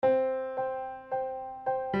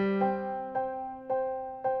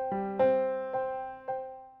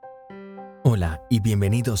Hola y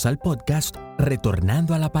bienvenidos al podcast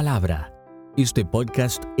Retornando a la Palabra. Este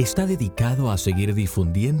podcast está dedicado a seguir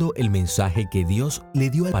difundiendo el mensaje que Dios le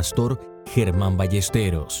dio al pastor Germán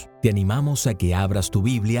Ballesteros. Te animamos a que abras tu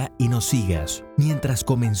Biblia y nos sigas mientras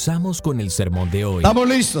comenzamos con el sermón de hoy. ¿Estamos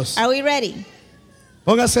listos? Are we ready?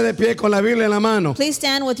 Póngase de pie con la Biblia en la mano. Please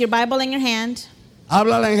stand with your Bible in your hand.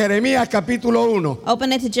 Háblala en Jeremías capítulo 1.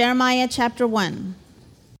 Open it to Jeremiah chapter 1.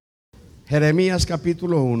 Jeremías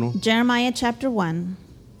capítulo 1, Jeremiah chapter 1,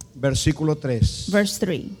 versículo 3. verse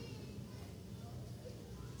 3.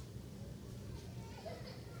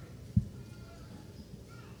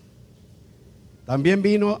 También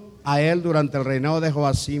vino a él durante el reinado de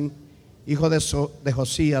Joacim, hijo de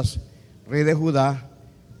Josías, rey de Judá,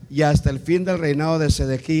 y hasta el fin del reinado de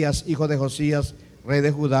Sedequías, hijo de Josías, rey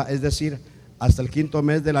de Judá, es decir, hasta el quinto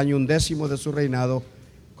mes del año 11 de su reinado,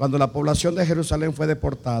 cuando la población de Jerusalén fue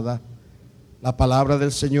deportada. La palabra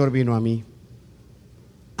del Señor vino a mí.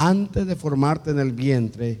 Antes de formarte en el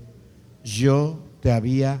vientre, yo te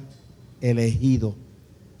había elegido.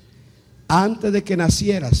 Antes de que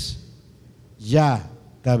nacieras, ya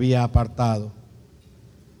te había apartado.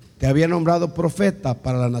 Te había nombrado profeta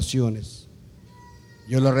para las naciones.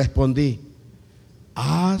 Yo le respondí: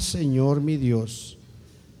 Señor mi Dios,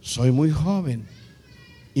 soy muy joven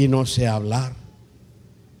y no sé hablar.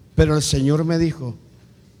 Pero el Señor me dijo: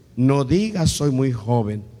 no digas soy muy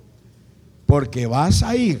joven, porque vas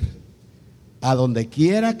a ir a donde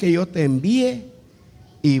quiera que yo te envíe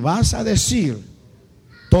y vas a decir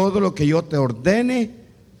todo lo que yo te ordene.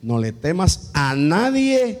 No le temas a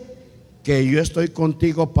nadie, que yo estoy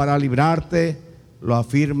contigo para librarte, lo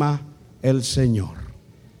afirma el Señor.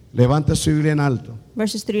 Levante su Biblia en alto.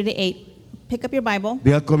 Verses 3 to 8. Pick up your Bible.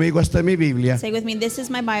 Diga conmigo: esta es mi Biblia. Say with me, this is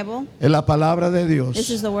my Bible. Es la palabra de Dios This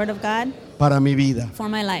is the word of God para mi vida. for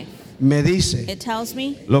my life. Me dice It tells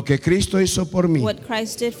me lo que Cristo hizo por mí what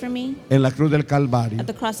Christ did for me en la cruz del Calvario. at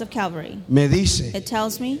the cross of Calvary. Me dice It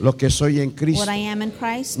tells me lo que soy en Cristo. what I am in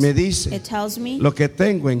Christ. Me dice It tells me lo que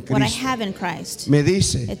tengo en what I Cristo. have in Christ. Me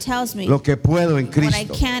dice It tells me lo que puedo en what I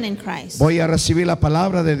Cristo. can in Christ. Voy a recibir la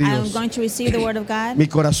palabra de I am Dios. going to receive the word of God. Mi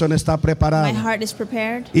corazón está My preparado. heart is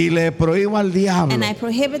prepared. Y le prohíbo al diablo And I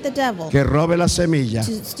prohibit the devil que robe la semilla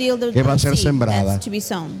to steal the que va a ser seed sembrada. that's to be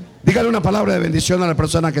sown. Dígale una palabra de bendición a la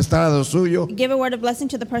persona que está al lado suyo. Give a word of blessing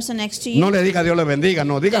to the person next to you. No le diga Dios le bendiga,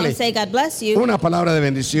 no, dígale Don't say God bless you. una palabra de Give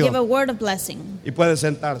a bendición. word of blessing, Y puede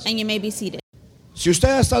sentarse. and you may be seated. Si usted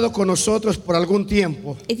ha estado con nosotros por algún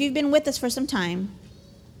tiempo, If you've been with us for some time,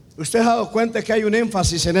 usted ha dado cuenta que hay un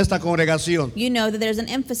énfasis en esta congregación. you know that there's an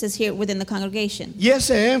emphasis here within the congregation. Y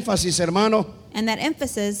ese énfasis, hermano, And that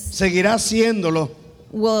emphasis seguirá siéndolo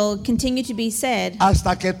will continue to be said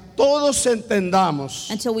hasta que todos entendamos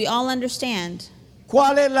until we all understand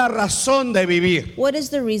cuál es la razón de vivir. what is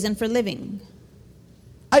the reason for living.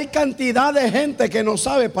 Hay cantidad de gente que no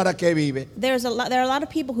sabe para qué vive. There are a lot of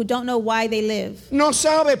people who don't know why they live. No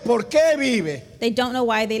sabe por qué vive. They don't know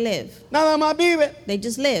why they live. Nada más vive. They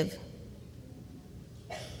just live.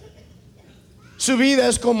 Su vida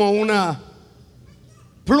es como una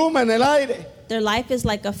pluma en el aire. Their life is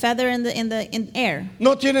like a feather in the air.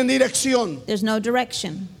 No tienen dirección. There's no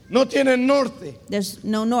direction. No tienen norte. There's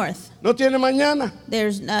no north. No tienen mañana.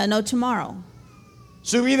 There's no tomorrow.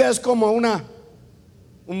 Su vida es como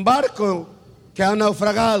un barco que ha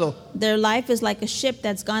naufragado. Their life is like a ship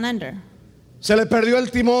that's gone under. Se le perdió el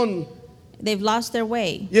timón They've lost their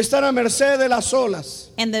way. y están a merced de las olas,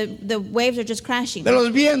 And the waves are just crashing de los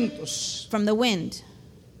vientos. from the wind.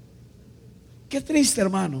 Qué triste,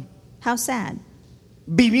 hermano. How sad.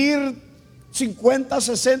 Vivir 50,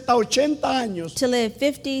 60, 80 años To live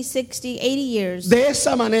 50, 60, 80 years de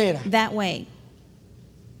esa manera. that way.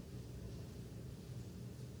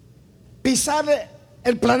 Pisar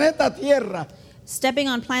el planeta Tierra Stepping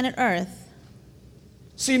on planet Earth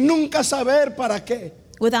sin nunca saber para qué.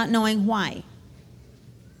 without knowing why.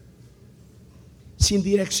 Sin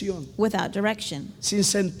dirección, Without direction. sin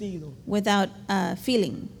sentido. Without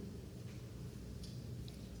feeling.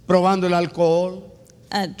 Probando el alcohol,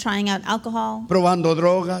 Trying out alcohol, probando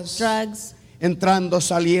drogas, drugs, entrando,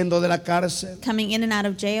 saliendo de la cárcel, coming in and out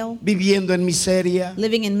of jail, viviendo en miseria.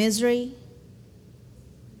 living in misery.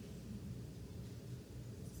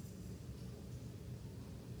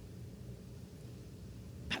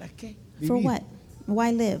 ¿Para qué? For Vivir. what?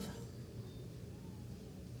 Why live?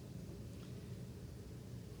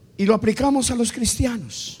 Y lo aplicamos a los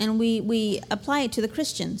cristianos. And we apply it to the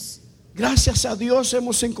Christians. Gracias a Dios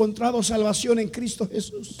hemos encontrado salvación en Cristo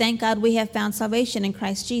Jesús. Thank God we have found salvation in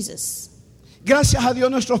Christ Jesus. Gracias a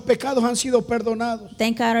Dios nuestros pecados han sido perdonados.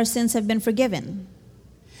 Thank God our sins have been forgiven.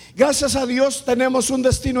 Gracias a Dios tenemos un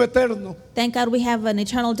destino eterno. Thank God we have an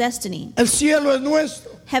eternal destiny. El cielo es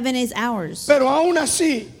nuestro. Heaven is ours. Pero aún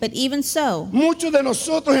así, But even so, muchos de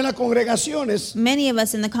nosotros en las congregaciones many of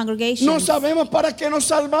us in the congregation no sabemos para qué nos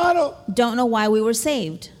salvaron. don't know why we were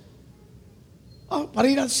saved. Para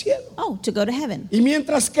ir al cielo. Oh, to go to heaven. ¿Y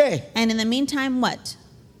mientras qué? And in the meantime, what?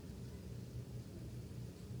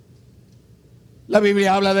 La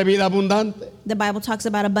Biblia habla de vida abundante. The Bible talks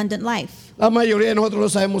about abundant life. La mayoría de nosotros no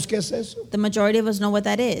sabemos qué es eso. The majority of us know what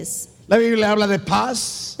that is. La Biblia habla de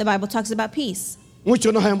paz. The Bible talks about peace.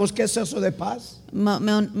 Muchos no sabemos qué es eso de paz.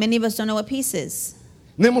 Many of us don't know what peace is.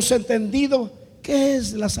 No hemos entendido qué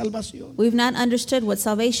es la salvación. We've not understood what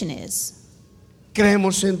salvation is.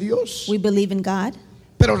 Creemos en Dios, We believe in God,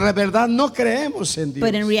 pero la verdad no creemos en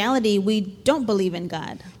but in Dios. reality, we don't believe in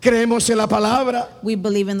God. Creemos en la palabra, We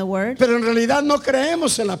believe in the Word, pero en realidad no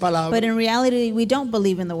creemos en la but palabra. in reality, we don't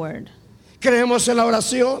believe in the Word. Creemos en la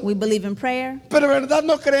oración, We believe in prayer, pero en verdad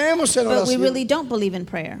no creemos en la but we oración. really don't believe in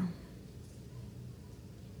prayer.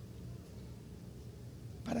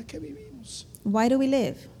 ¿Para qué vivimos? Why do we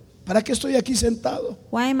live? ¿Para qué estoy aquí sentado?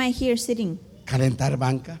 Why am I here sitting? Calentar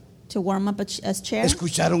banca, To warm up a chair?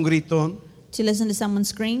 escuchar un gritón, To listen to someone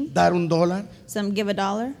scream? dar $1. Some give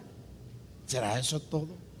 $1? ¿Será eso todo?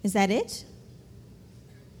 Is that it?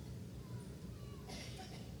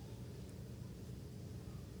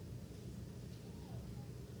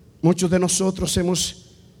 Muchos de nosotros hemos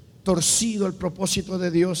torcido el propósito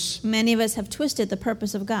de Dios Many of us have twisted the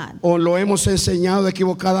purpose of God, o lo hemos enseñado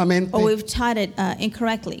equivocadamente or we've taught it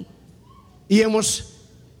incorrectly, y hemos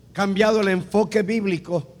cambiado el enfoque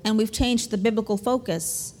bíblico and we've changed the biblical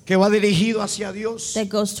focus que va dirigido hacia Dios. that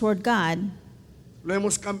goes toward God. Lo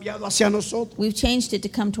hemos cambiado hacia nosotros. We've changed it to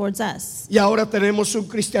come towards us. Y ahora tenemos un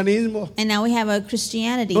cristianismo And now we have a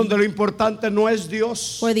Christianity donde lo importante no es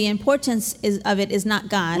Dios. where the importance of it is not Lo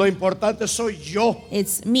God, importante soy yo.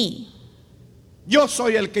 it's me. Yo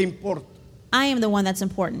soy el que importa. I am the one that's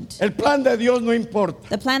important. El plan de Dios no importa.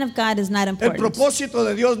 The plan of God is not El important. propósito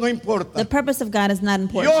de Dios no The importa. purpose of God is not Yo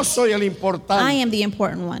important. soy el I importante. am the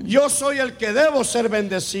important one. Yo soy el que debo ser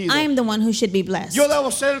bendecido. I am the one who should be blessed. Yo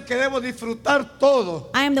debo ser el que debo disfrutar todo.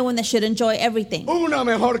 I am the one that should enjoy everything. Una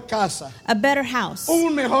mejor casa, A better house,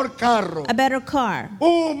 un mejor carro, a better car,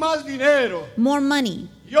 más dinero. more money,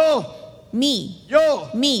 Yo, me, yo,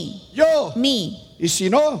 me, yo. me. Y si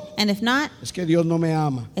no, And if not, es que Dios no me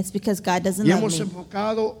ama. it's because God doesn't Y love hemos me.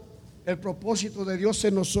 enfocado el propósito de Dios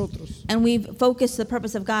en nosotros. And we've focused the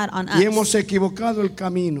purpose of God on Y hemos us. equivocado el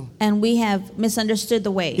camino. And we have misunderstood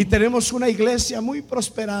the Y way. tenemos una iglesia muy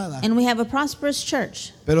prosperada, And we have a prosperous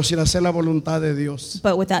church, pero sin hacer la voluntad de Dios.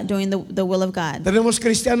 but without doing the will of God. Tenemos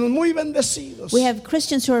cristianos muy bendecidos, We have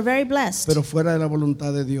Christians who are very blessed, pero fuera de la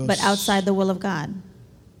voluntad de Dios. but outside the will of God.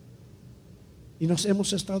 Y nos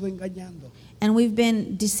hemos estado engañando. And we've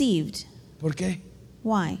been deceived. ¿Por qué?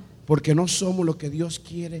 Why? Porque no somos lo que Dios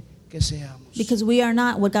quiere que seamos. Because we are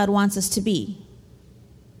not what God wants us to be.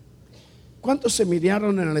 ¿Cuántos se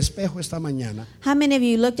miraron en el espejo esta mañana? How many of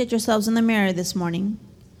you looked at yourselves in the mirror this morning?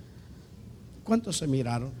 ¿Cuántos se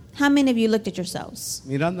miraron? How many of you looked at yourselves?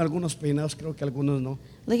 Mirando algunos peinados, creo que algunos no.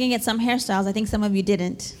 Looking at some hairstyles, I think some of you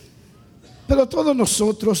didn't. Pero todos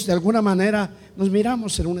nosotros, de alguna manera, nos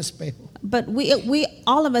miramos en un espejo. But we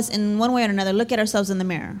all of us, in one way or another, look at ourselves in the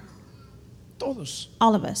mirror. Todos.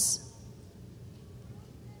 All of us.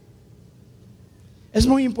 Es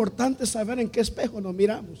muy importante saber en qué espejo nos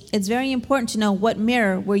miramos. It's very important to know what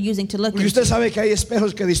mirror we're using to look Porque usted into. sabe que hay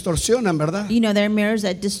espejos que distorsionan, ¿verdad? You know, there are mirrors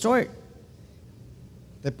that distort.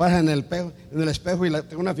 Te paras en el espejo y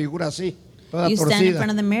tengo una figura así, toda You stand in front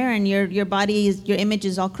torcida. of the mirror and your body is, your image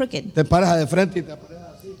is all crooked. Te paras de frente y te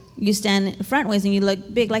paras así. You stand frontways and you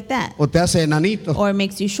look big like that. O te hace enanito. Or it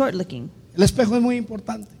makes you short looking. El espejo es muy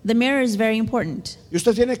importante. The mirror is very important. Y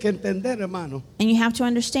usted tiene que entender, hermano, And you have to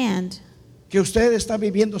understand que usted está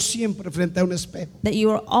viviendo siempre frente a un espejo. that you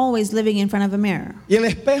are always living in front of a mirror. Y el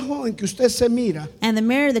espejo en que usted se mira And the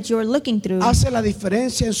mirror that you are looking through hace la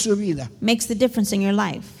diferencia en su vida. makes the difference in your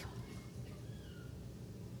life.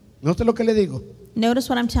 Note lo que le digo. Notice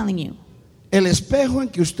what I'm telling you. El espejo en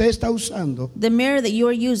que usted está usando, The mirror that you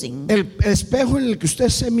are using, el espejo en el que usted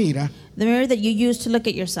se mira, the mirror that you use to look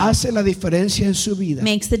at yourself, hace la diferencia en su vida.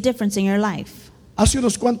 makes the difference in your life. Hace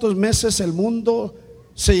unos cuantos meses el mundo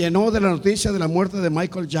se llenó de la noticia de la muerte de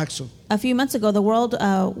Michael Jackson. A few months ago, the world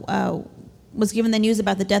was given the news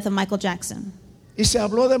about the death of Michael Jackson. Y se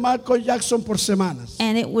habló de Michael Jackson por semanas.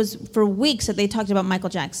 And it was for weeks that they talked about Michael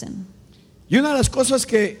Jackson. Y una de las cosas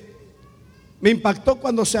que Me impactó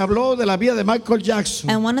cuando se habló de la vida de Michael Jackson.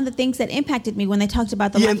 And one of the things that impacted me when they talked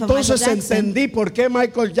about the Y life of Michael entonces Jackson, entendí por qué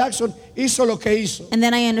Michael Jackson hizo lo que hizo. and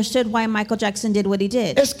then I understood why Michael Jackson did what he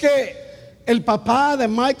did. Es que el papá de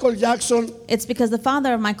Michael Jackson It's because the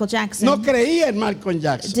father of Michael Jackson no creía en Michael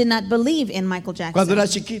Jackson did not believe in Michael cuando era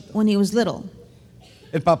Jackson chiquito. when he was little.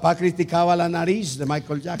 El papá criticaba la nariz de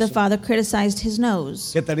Michael The Jackson, father criticized his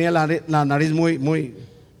nose. que tenía la nariz muy It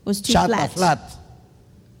was too chata, flat. flat.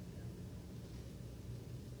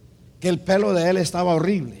 Que el pelo de él estaba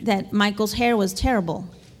horrible. That Michael's hair was terrible.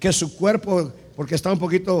 Que su cuerpo, porque estaba un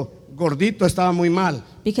poquito gordito, estaba muy mal.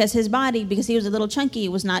 Because his body, because he was a little chunky,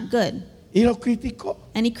 it was not good. Y lo criticó.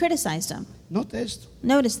 And he criticized him. Note esto.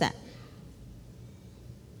 Notice that.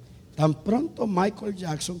 Tan pronto Michael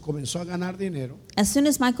Jackson comenzó a ganar dinero, As soon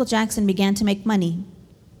as Michael Jackson began to make money,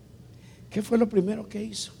 ¿qué fue lo primero que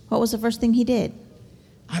hizo? what was the first thing he did?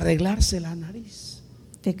 Arreglarse la nariz.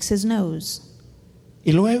 Fix his nose.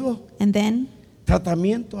 Y luego, And then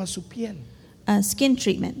tratamiento a su piel. skin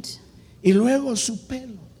treatment. Y luego su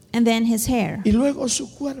pelo. And then his hair. Y luego su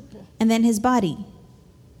cuerpo. And then his body.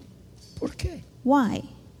 ¿Por qué? Why?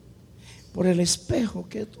 Por el espejo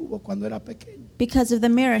que tuvo cuando era pequeño. Because of the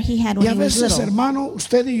mirror he had Y when a he was veces, little. hermano,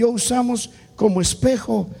 usted y yo usamos como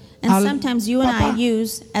espejo And al sometimes you and papá. I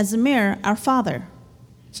use as a mirror our father.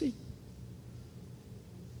 Sí.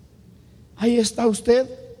 Ahí está usted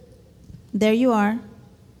There you are.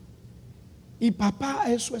 y papá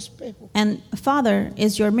es su espejo. And father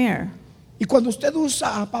is your mirror. Y cuando usted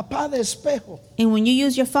usa a papá de espejo, And when you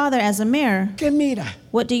use your father as a mirror, ¿qué mira?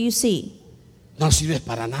 what do you see? No sirves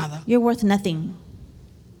para nada. You're worth nothing.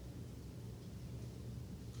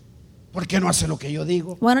 ¿Por qué no hace lo que yo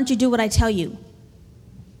digo? Why don't you do what I tell you?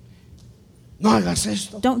 No hagas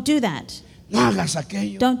esto, Don't do that. no hagas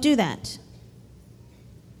aquello. Don't do that.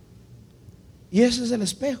 Y ese es el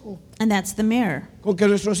espejo And that's the mirror con que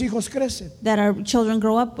nuestros hijos crecen. that our children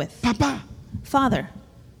grow up with. Papá, Father,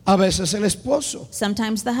 a veces el esposo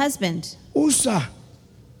sometimes the husband, usa,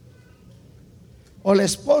 o la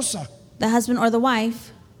esposa the husband or the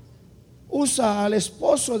wife, usa al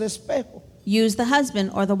esposo de espejo. use the husband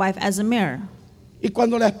or the wife as a mirror. Y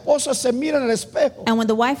cuando la esposa se mira en el espejo, And when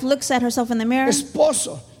the wife looks at herself in the mirror,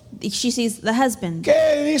 esposo, she sees the husband.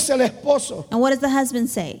 ¿qué dice el esposo? And what does the husband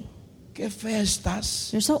say? Qué fea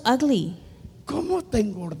estás. You're so ugly. ¿Cómo te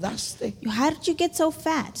engordaste? How did you get so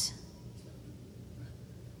fat?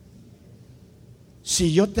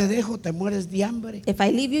 Si yo te dejo, te mueres de hambre. If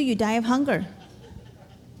I leave you, you die of hunger.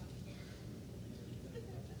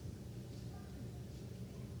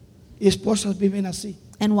 Y esposas viven así,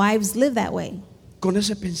 And wives live that way, con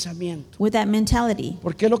ese pensamiento. with that mentality,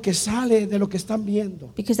 Porque es lo que sale de lo que están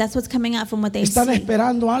viendo. because that's what's coming out from what they Están see.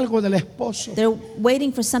 esperando algo del esposo. They're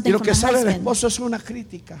waiting for Y something lo from que the sale del husband. esposo es una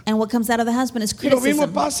crítica. And what comes out of the husband is Y lo mismo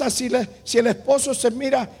criticism. pasa si el esposo se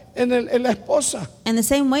mira en la esposa. And the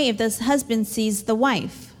same way, if the husband sees the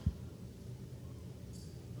wife,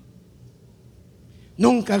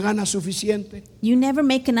 Nunca gana suficiente. you never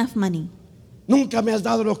make enough money. Nunca me has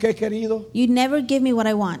dado lo que he querido. You never give me what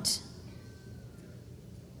I want.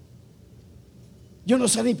 Yo no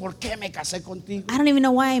sé ni por qué me casé contigo. I don't even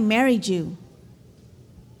know why I married you.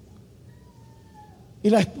 Y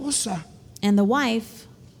la esposa And the wife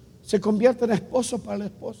se convierte en esposo para el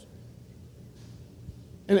esposo.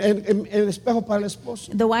 En el espejo para el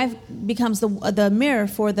esposo. The wife becomes the mirror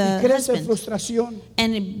for Y the crece en husband, frustración.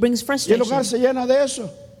 and it brings Y el hogar frustration. se llena de eso.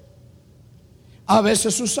 A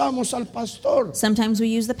veces usamos al pastor. Sometimes we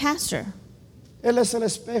use the pastor. Él es el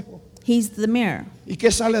espejo. He's the mirror. ¿Y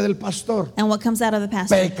qué sale del pastor? And what comes out of the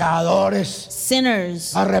pastor? Pecadores.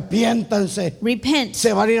 Sinners, Arrepiéntanse. repent.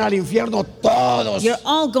 Se van a ir al infierno todos. You're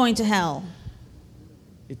all going to hell.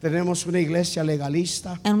 Y tenemos una iglesia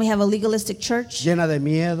legalista, And we have a legalistic church llena de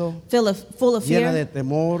miedo, full of llena de fear,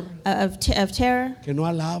 temor, of terror. que no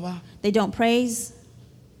alaba, They don't praise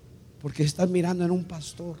porque están mirando en un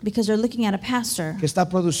pastor because they're looking at a pastor que está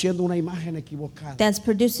produciendo una imagen equivocada. that's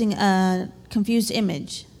producing a confused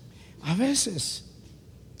image. A veces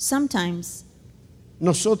Sometimes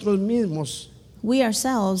nosotros mismos we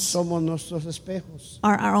ourselves somos nuestros espejos.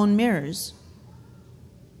 are our own mirrors.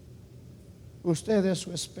 Usted es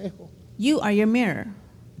su espejo. You are your mirror.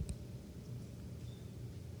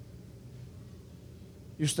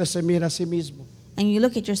 Y usted se mira a sí mismo. And you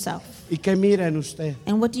look at yourself. ¿Y qué mira en usted?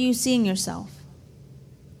 And what do you see in yourself?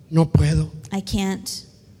 No puedo, I can't.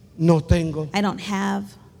 no tengo, I don't have.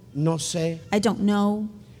 no sé, I don't know.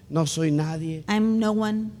 no soy nadie, I'm no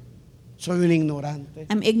one. Soy un ignorante.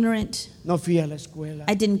 I'm ignorant. No fui a la escuela.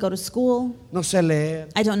 I didn't go to school. No sé leer.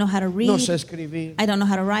 I don't know how to read. No sé escribir. I don't know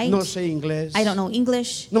how to write. No sé inglés. I don't know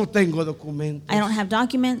English. No tengo documentos. I don't have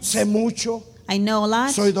documents. Sé mucho. I know a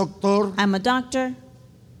lot. Soy doctor. I'm a doctor.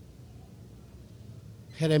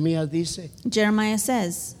 Jeremías dice, Jeremiah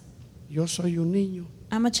says, yo soy un niño.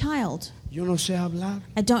 I'm a child. Yo no sé hablar.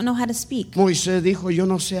 I don't know how to speak. Moisés dijo, yo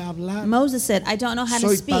no sé hablar. Moses said, I don't know how to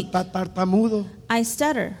Soy speak. tartamudo. I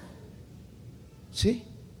stutter. ¿Sí?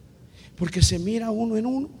 Porque se mira uno en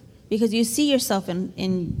uno. Because you see yourself in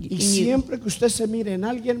Y you. siempre que usted se mire en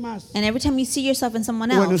alguien más And every time you see yourself in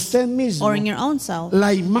someone o en else usted mismo, or in your own self, la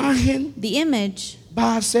imagen the image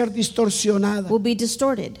va a ser distorsionada. will be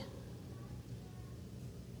distorted.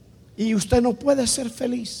 Y usted no puede ser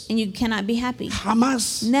feliz. And you cannot be happy.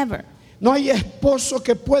 Jamás. Never. No hay esposo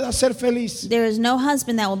que pueda ser feliz There is no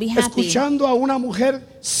husband that will be happy. escuchando a una mujer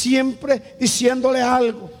siempre diciéndole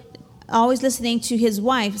algo. Always listening to his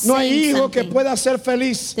wife No hay saying hijo que something. pueda ser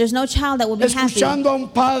feliz There's no child that will be happy escuchando a un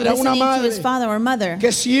padre, a una listening to his madre father or mother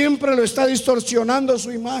que siempre lo está distorsionando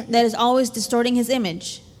su imagen. that is always distorting his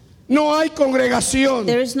image. No hay congregación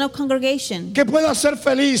There is no congregation que pueda ser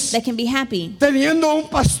feliz that can be happy teniendo a un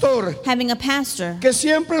pastor having a pastor que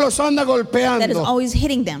siempre los anda that is golpeando, always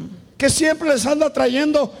hitting them, que siempre les anda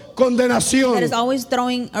trayendo condenación. that is always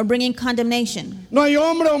throwing or bringing condemnation. No hay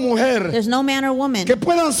hombre o mujer There's no man or woman que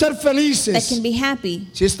puedan ser that felices can be happy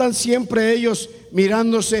si están siempre ellos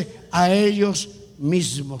mirándose a ellos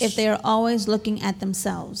mismos. if they are always looking at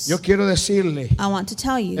themselves. Yo quiero decirle, I want to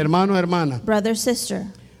tell you, hermano, hermana, brother, sister,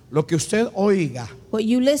 lo que usted oiga what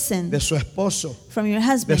you listen de su esposo, from your de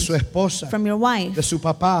husband, su esposa, from your wife, de su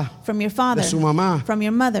papá, from your father, de su mamá, from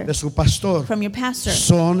your mother, de su pastor, from your pastor,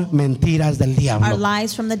 son mentiras del are diablo.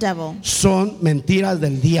 lies from the devil. Son mentiras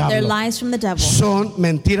del They're diablo. lies from the devil. Son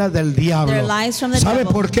mentiras del diablo. They're lies from the ¿Sabe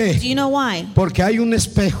devil. por qué? Do you know why? Porque hay un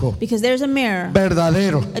espejo Because there's a mirror,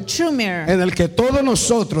 verdadero a true mirror, en el que todos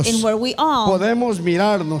nosotros in where we all podemos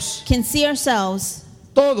mirarnos, can see ourselves,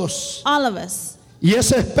 todos. all of us. Y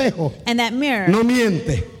ese espejo And that mirror no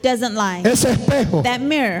miente. doesn't lie. Ese espejo That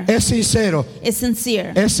mirror es sincero. is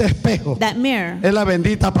sincere. Ese espejo That mirror es la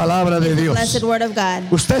bendita palabra de is the Dios. blessed word of God.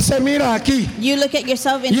 Usted se mira aquí You look at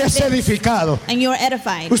yourself in y es this edificado. and you're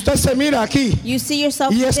edified. Usted se mira aquí You see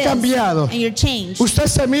yourself y through es this cambiado. and you're changed. Usted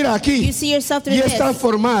se mira aquí You see yourself through y es this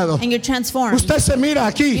transformado. and you're transformed. Usted se mira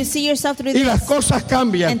aquí You see yourself through y las this cosas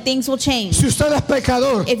cambian. and things will change. Si usted es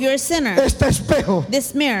pecador, If you're a sinner, este espejo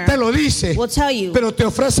this mirror te lo dice, will tell you, pero te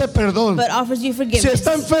ofrece perdón. but offers you Si forgiveness.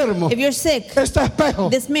 está enfermo, If you're sick, este espejo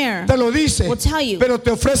this mirror te lo dice, will tell you, pero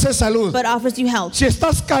te ofrece salud. but offers you health. Si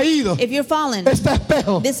estás caído, If you're fallen, este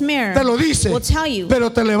espejo this mirror te lo dice, will tell you, pero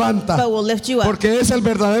te levanta, but will lift you up, porque es el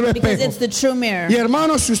verdadero because espejo. it's the true mirror. Y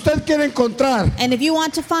hermano, si usted quiere encontrar And if you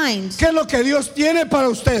want to find qué es lo que Dios tiene para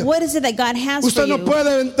usted, what is it that God has for usted no you,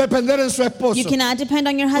 puede depender en su esposo. you cannot depend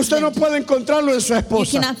on your Usted no husband. puede encontrarlo en su You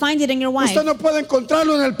esposa. cannot find it in your wife. Usted no puede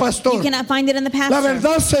encontrarlo en el You pastor. cannot find it in the La pastor.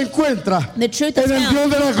 verdad se encuentra The truth is en el Dios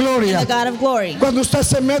found de la in gloria. the God of glory. Cuando usted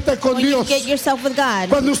se mete con When you Dios, get yourself with God,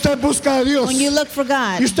 cuando usted busca a Dios when you look for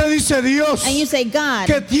God, y usted dice, Dios, and you say, God,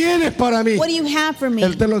 ¿qué tienes para mí? what do you have for me?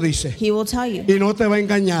 Él te lo dice He will tell you. y no te va a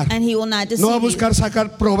engañar. And he will not No va a deceive you. buscar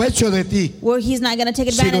sacar provecho de ti, Where he's not going to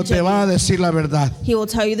take sino advantage te of va a you. decir la verdad. He will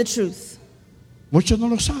tell you the truth. Muchos no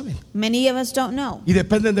lo saben Many of us don't know. y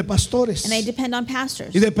dependen de pastores And they depend on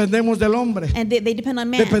pastors. y dependemos del hombre, And they depend on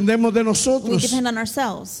man. dependemos de We nosotros depend on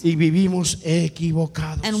ourselves. y vivimos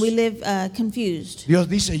equivocados. And we live confused. Dios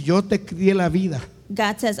dice, yo te crié la vida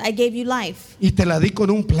God says, I gave you life. y te la di con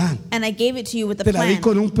un plan, And I gave it to you with a te la di plan.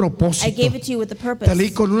 con un I propósito, gave it to you with a te purpose. la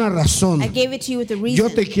di con una razón. I gave it to you with a Yo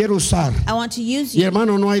reason. te quiero usar. I want to use Y you.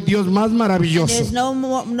 hermano, no hay Dios más And maravilloso there's no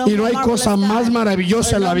y no hay marvelous cosa más God,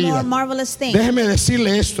 maravillosa or en la no more vida. marvelous thing. Déjeme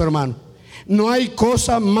decirle esto, hermano. No hay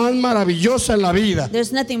cosa más maravillosa en la vida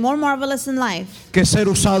There's nothing more marvelous in life que ser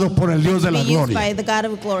usado por el Dios de to be la used gloria. by the God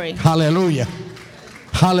of glory. Aleluya.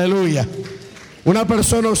 Aleluya. Una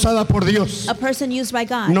persona usada por Dios A person used by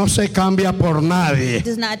God no se cambia por nadie.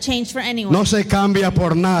 does not change for anyone. No se cambia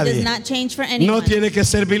por Does nadie. not change for No anyone. tiene que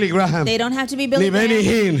ser Billy Graham They don't have to be Billy ni Benny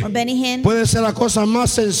Graham Hinn. or Benny Hinn. Puede ser la cosa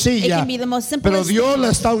más It sencilla, can be the most pero simplest Dios thing, la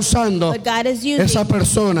está usando. but God is using Esa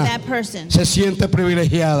persona that person. se siente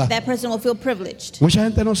privilegiada. That person will feel privileged. Mucha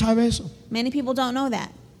gente no sabe eso. Many people don't know that.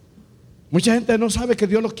 Mucha gente no sabe que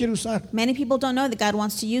Dios los quiere usar. Many people don't know that God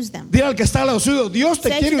wants to use them. Dile al que está al lado suyo, Dios te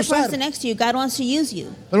Say to quiere the usar. person next to you, God wants to use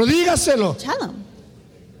you. Pero dígaselo. Tell him.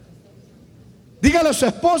 Dígale a su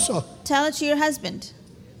esposo, Tell it to your husband.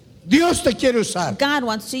 Dios te quiere usar. God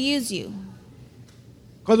wants to use you.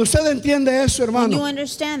 Cuando usted entiende eso, When you hermano,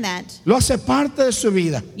 understand that, lo hace parte de su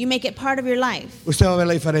vida. you make it part of your life. Usted va a ver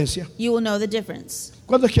la diferencia. You will know the difference.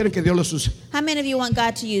 ¿Cuántos quieren que Dios los use? How many of you want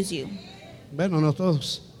God to use you? Bueno, no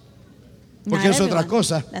todos. Porque Not es otra everyone.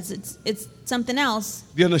 cosa. It's something else.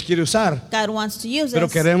 Dios nos quiere usar, God wants to use pero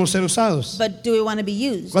us, queremos ser usados. but do we want to be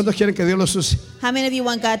used? ¿Cuántos quieren que Dios los use? How many of you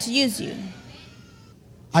want God to use you?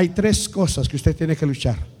 Hay tres cosas que usted tiene que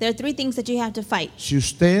luchar. There are 3 things that you have to fight. Si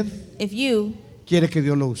usted If you quiere que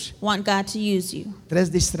Dios lo use. want God to use you.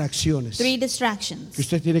 3 distracciones 3 que distractions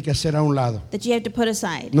usted tiene que hacer a un lado. that you have to put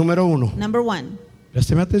aside. Número 1, Number 1,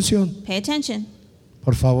 présteme atención, pay attention,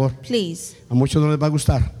 por favor. please. A muchos no les va a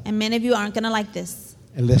gustar And many of you aren't going to like this.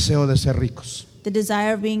 el deseo de ser ricos. The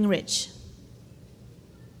desire of being rich.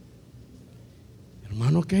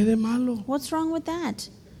 Hermano, ¿qué hay de malo? What's wrong with that?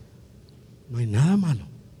 No hay nada malo.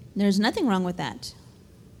 There's nothing wrong with that.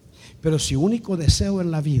 Pero si único deseo en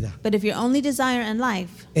la vida But if your only desire in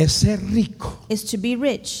life es ser rico, is to be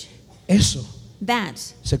rich, eso that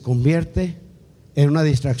se convierte en una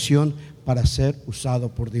distracción para ser usado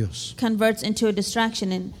por Dios. converts into a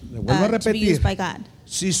distraction and Le vuelvo a to be repetir. used by God.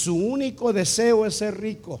 Si su único deseo es ser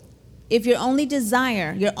rico, If your only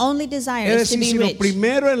desire es is to decir, be si lo rich,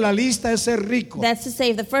 primero en la lista es ser rico, that's to say,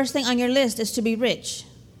 if the first thing on your list is to be rich,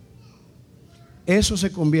 eso se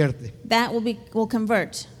convierte that will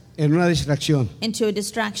convert en una distracción into a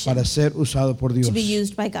distraction para ser usado por Dios. to be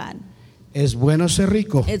used by God. Es bueno ser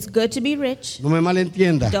rico, It's good to be rich. no me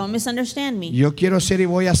malentienda. Don't misunderstand me. Yo quiero ser y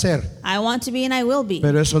voy a ser, I want to be and I will be,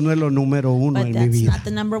 pero eso no es lo número uno but en mi that's vida. not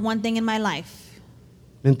the number one thing in my life.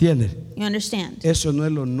 ¿Me entiendes? You understand? Eso no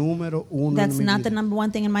es lo número uno That's en mi not the vida. number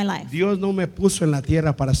one thing in my life. Dios no me puso en la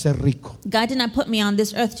tierra para ser rico. God did not put me on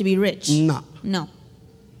this earth to be rich. No. No.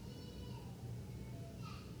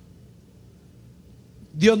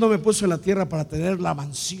 Dios no me puso en la tierra para tener la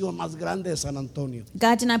mansión más grande de San Antonio.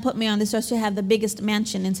 God did not put me on this earth to have the biggest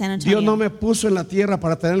mansion in San Dios no Antonio. me puso en la tierra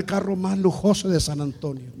para tener el carro más lujoso de San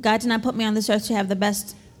Antonio. God did not put me on this earth to have the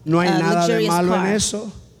best No hay nada de luxurious malo car. en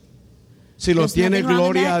eso. Si lo There's tiene, nothing wrong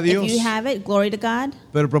in gloria a that. Dios. If you have it, glory to God.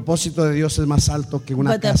 Pero el propósito de Dios es más alto que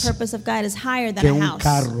una But the casa, purpose of God is higher than que a un house,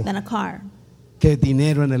 carro. than a car, que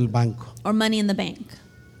dinero en el banco. or money in the bank.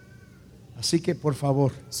 Así que por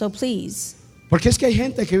favor, So please, porque es que hay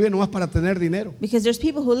gente que vive nomás para tener dinero. because there's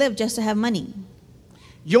people who live just to have money.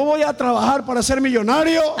 Yo voy a trabajar para ser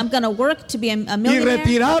millonario I'm going to work to be a y millionaire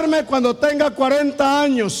retirarme cuando tenga 40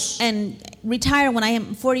 años. and retire when I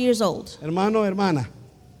am 40 years old. Hermano, hermana,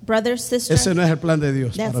 Brother, sister, ese no es el plan de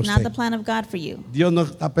Dios that's para not the usted. plan of God for you. Dios no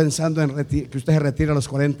está pensando en que usted se retire a los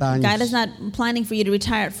 40 años. God is not planning for you to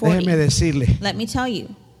retire at 40. Déjeme decirle, Let me tell you,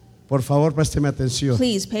 por favor, présteme atención.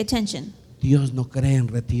 please pay attention. Dios no cree en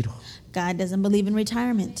retiro. God doesn't believe in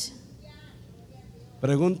retirement.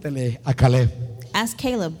 Pregúntele a Caleb, Ask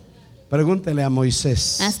Caleb, pregúntele a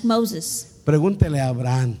Moisés, ask Moses, pregúntele a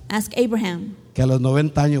Abraham, ask Abraham, que a los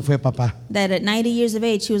 90 años fue papá. that at 90 years of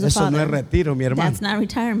age he was a Eso no father. es retiro, mi hermano. That's not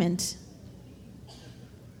retirement.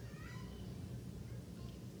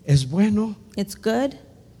 Es bueno, It's good.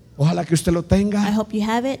 ojalá que usted lo I tenga, hope you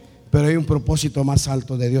have it. pero hay un propósito más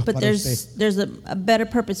alto de Dios But para usted. there's a better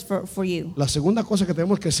purpose for you. La segunda cosa que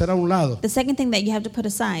tenemos que hacer a un lado The second thing that you have to put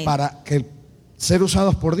aside para que ser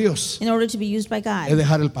usados por Dios in order to be used by es God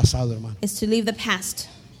dejar el pasado, hermano. is to leave the past.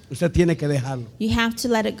 Usted tiene que dejarlo. You have to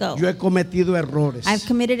let it go. Yo he cometido errores. I've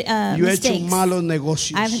committed Yo he hecho mistakes. malos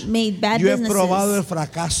negocios. I've made bad Yo he businesses. probado el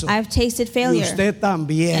fracaso. I've tasted Y failure. usted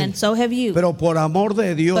también. And so have you. Pero por amor de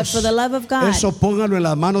But Dios, for the love of God, eso póngalo en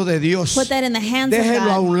las manos de Dios. put that in the hands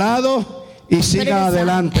Déjelo a of God. un lado y Put it siga aside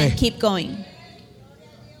adelante. and keep going.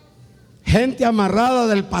 Gente amarrada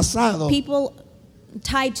del pasado People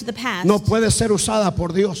tied to the past no puede ser usada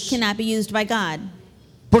por Dios. cannot be used by God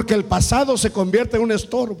Porque el pasado se convierte en un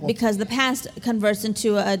estorbo, because the past converts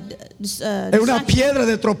into a en una distraction. piedra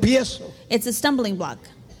de tropiezo. It's a stumbling block.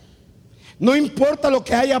 No importa lo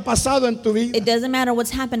que haya pasado en tu vida. It doesn't matter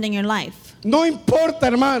what's happened in your life. No importa,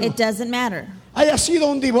 hermano. It doesn't matter Haya sido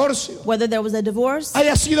un divorcio, whether there was a divorce,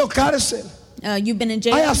 haya sido cárcel, you've been in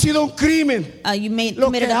jail, haya sido un crimen. you Lo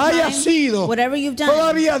que committed a haya crime, sido, whatever you've done,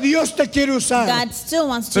 todavía Dios te quiere usar. God still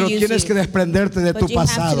wants to Pero use tienes que you. desprenderte de tu But you have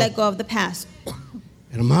to pasado. let go of the past.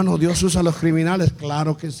 Hermano, Dios usa a los criminales,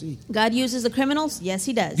 claro que sí. God uses the criminals? Yes,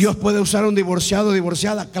 He does. Dios puede usar a un divorciado,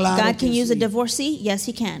 divorciada, claro God que can use a sí. divorcee? Yes,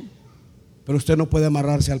 He can. Pero usted no puede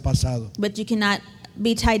amarrarse al pasado. But you cannot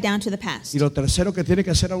be tied down to the past. Y lo tercero que tiene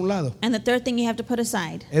que hacer a un lado And the third thing you have to put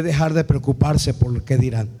aside es dejar de preocuparse por lo que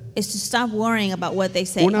dirán. is to stop worrying about what they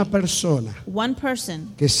say. Una persona One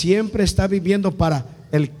person que siempre está viviendo para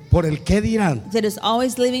por el que dirán, that is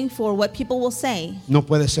always living for what people will say, no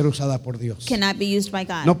puede ser usada por Dios. cannot be used by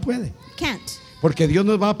God. No puede. Can't. Porque Dios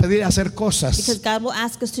nos va a pedir hacer Because cosas God will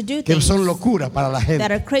ask us to do que things son locura para la that gente.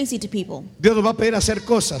 are crazy to people. Dios nos va a pedir hacer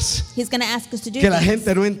cosas He's going to ask us to do que la things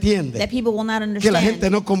gente no entiende, that people will not que la gente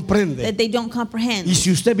understand, no comprende. that they don't comprehend. Y si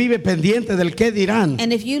usted vive pendiente del que dirán,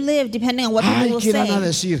 And if you live depending on what ay, people will ¿qué irán say, a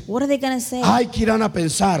decir? what are they going to say? ay, ¿qué irán a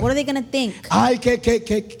pensar? What are they going to think? Ay,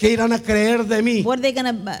 ¿qué irán a creer de mí? What are they going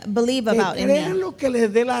to believe Que about in crean me? lo que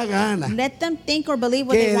les dé la gana. Let them think or believe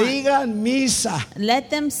what Que they want. digan misa. Let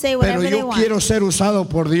them say Pero whatever they yo want. quiero ser usado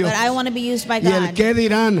por Dios. But I want to be used by Y el God. que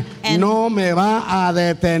dirán And- no me va a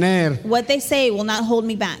detener. What they say will not hold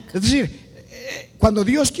me back. Es decir, cuando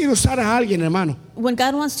Dios quiere usar a alguien, hermano, When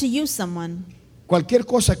God wants to use someone, cualquier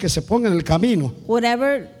cosa que se ponga en el camino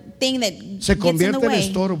whatever thing that se gets in the convierte en way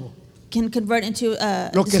estorbo. can convert into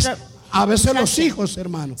Lo que a veces los distraction. hijos,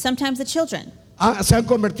 hermano, Sometimes the children se han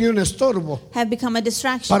convertido en estorbo have become a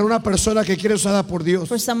distraction para una persona que quiere usada por Dios.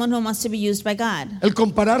 for someone who wants to be used by God. El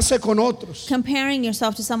compararse con otros. Comparing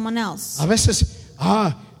yourself to someone else. A veces,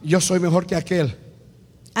 yo soy mejor que aquel.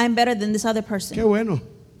 I'm better than this other Qué person. bueno.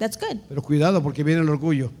 That's good. Pero cuidado porque viene el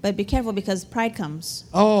orgullo. But be careful because pride comes.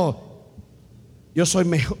 Yo soy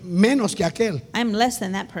menos que aquel. I'm less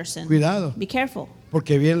than that person. Cuidado, Be careful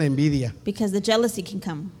porque viene la envidia. because the jealousy can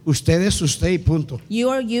come. Usted es usted y punto. You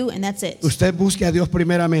are you and that's it. Usted busque a Dios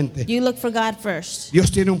primeramente. You look for God first.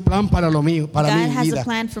 Dios tiene un plan para lo mío, para God mi has a vida.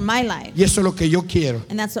 plan for my life. Y eso es lo que yo quiero.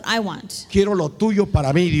 And that's what I want. Quiero lo tuyo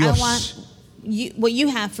para mí, I Dios. want what you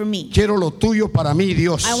have for me. Quiero lo tuyo para mí,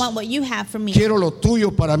 Dios. I want what you have for me. Quiero lo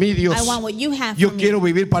tuyo para mí, Dios. I want what you have Yo for me. quiero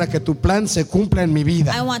vivir para que tu plan se cumpla en mi I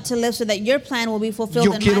vida. want to live so that your plan will be fulfilled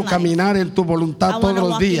Yo in quiero my life. caminar en tu I voluntad want todos to los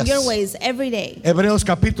walk in días. your ways every day. Hebreos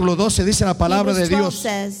capítulo 12 dice la palabra de Hebrews 12 Dios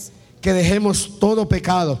says, que dejemos todo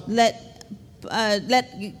pecado, let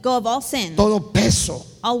go of all sin, todo peso,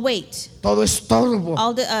 all weight, todo estorbo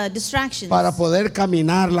all distractions, para poder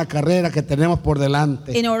caminar la carrera que tenemos por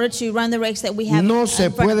delante. in order to run the race that we have No in se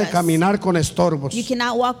front of puede us. caminar con estorbos. You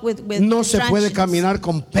cannot walk with No se puede distractions caminar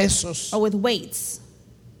con pesos. or with weights.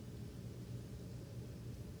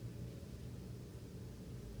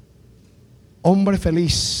 Hombre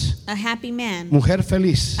feliz, A happy man, mujer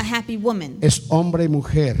feliz, a happy woman es hombre y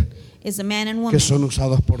mujer is a man and que woman son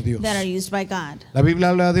usados por Dios. that are used by God. La Biblia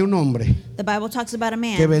habla de un hombre The Bible talks about a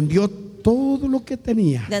que man vendió todo lo que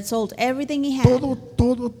tenía, that sold everything he had,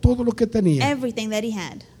 todo lo que tenía everything that he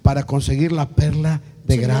had, para conseguir la perla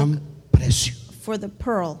de To gran precio. for the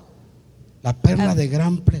pearl La perla Of- de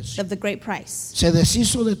gran precio. of the great price. Se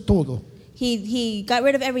deshizo de todo He got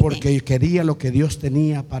rid of everything porque quería lo que Dios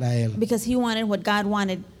tenía para él. because he wanted what God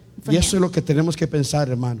wanted from Y eso es him. lo que tenemos que pensar,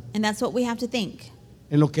 hermano. And that's what we have to think.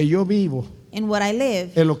 En lo que yo vivo, In what I live,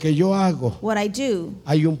 en lo que yo hago, what I do,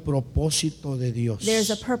 hay un propósito de Dios. there's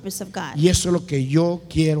a purpose of God. Y eso es lo que yo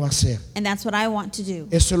quiero hacer. And that's what I want to do.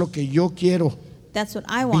 Eso es lo que yo quiero. That's what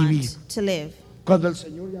I want Vivir. to live. Cuando el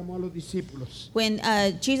Señor llamó a los discípulos, When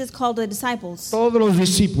Jesus called the disciples, todos los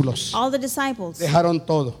discípulos all the disciples dejaron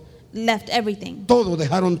todo. left everything. Todos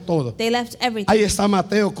dejaron todo. They left everything. Ahí está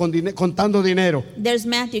Mateo contando dinero. There's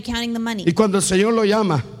Matthew counting the money. Y cuando el Señor lo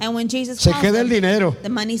llama, And when Jesus se calls queda el them, dinero. the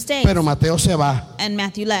money stays. Pero Mateo se va. And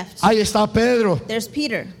Matthew left. Ahí está Pedro There's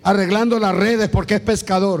Peter arreglando las redes porque es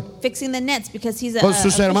pescador. fixing the nets because he's a Con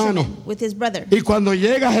sus hermanos. fisherman with his brother. Y cuando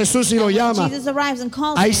llega Jesús y lo And when llama, Jesus arrives and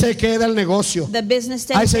calls ahí him, se queda el negocio. the business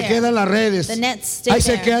Ahí stays se there. quedan las redes. The nets stay Ahí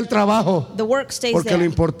se there. queda el trabajo. The work stays Porque lo there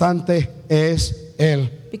importante es Él.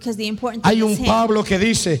 because the important Hay thing un is him. Pablo que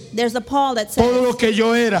dice, There's a Paul that says, todo lo que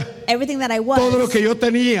yo era, everything that I was, todo lo que yo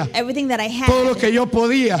tenía, everything that I had, todo lo que yo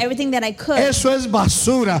podía, everything that I could, eso es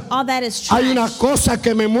basura. all that is trash. Hay una cosa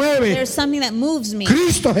que me mueve, There's something that moves me.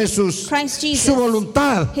 Cristo Jesús, Christ Jesus, su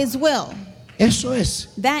voluntad. His will. Eso es.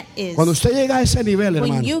 That is Cuando usted llega a ese nivel, when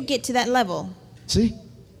hermano, you get to that level ¿sí?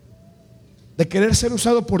 De querer ser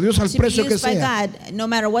usado por Dios al to be precio que used by sea, God, no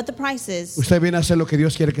matter what the price is. usted viene a hacer lo que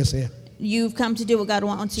Dios quiere que sea. You've come to do what God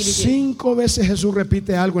wants you to do. 5 veces Jesús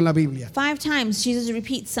repite algo en la Biblia. 5 times Jesus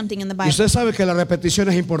repeats something in the Y Bible. usted sabe que la repetición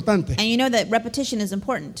es importante. And you know that repetition is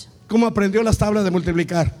important. ¿Cómo aprendió las tablas de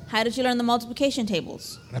multiplicar? How did you learn the multiplication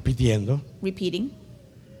tables? Repitiendo. Repeating.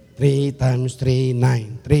 3 times 3,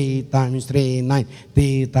 9. 3 times 3, 9.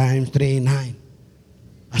 3 times 3, 9.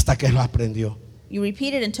 Hasta que lo aprendió. You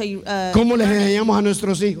repeat it until you. ¿Cómo les enseñamos a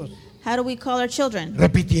nuestros hijos? How do we call our children?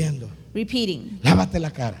 Repitiendo. Repeating. Lávate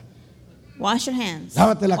la cara. Wash your hands.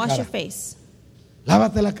 Lávate la Wash cara. your face.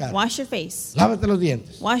 Lávate la cara. Wash your face. Lávate los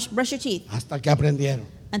dientes. Brush your teeth Hasta que aprendieron.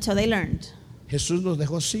 until they learned. Jesús nos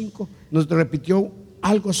dejó 5, nos repitió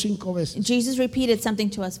algo 5 veces. Jesus repeated something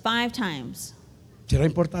to us 5 times. ¿Será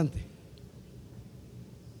importante?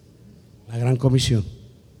 La gran comisión.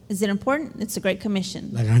 Is it important? It's the Great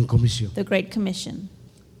Commission. La gran comisión. The Great Commission.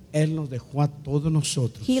 Él nos dejó a todos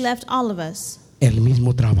nosotros He left all of us el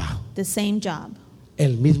mismo trabajo. the same job.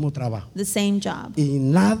 El mismo trabajo. The same job. Y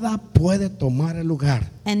nada puede tomar el lugar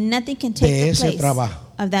And nothing can take de the ese place trabajo.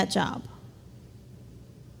 of that job.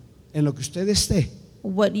 En lo que usted esté,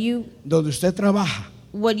 donde usted trabaja,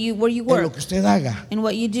 where you en lo work, que usted haga, and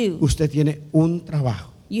what you do, usted tiene un trabajo.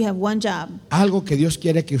 you have one job. Algo que Dios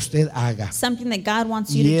quiere que usted haga. Something that God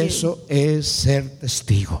wants you Y to do. eso es ser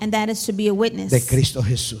testigo And that is to be a witness de Cristo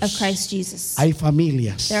Jesús. of Christ Jesus. Hay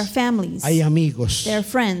familias, There are families. hay amigos, There are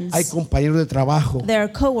friends. hay compañeros de trabajo There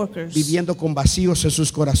are coworkers viviendo con vacíos en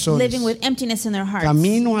sus corazones, living with emptiness in their hearts,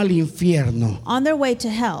 camino al infierno, on their way to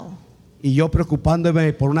hell. y yo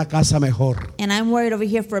preocupándome por una casa mejor. And I'm worried over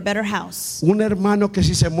here for a better house. Un hermano que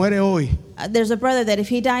si se muere hoy There's a brother that if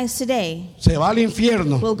he dies today, se va al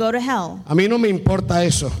infierno. will go to hell. A mí no me importa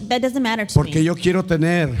eso, That doesn't matter to porque me, yo quiero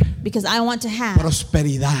tener because I want to have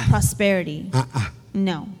prosperidad. prosperity.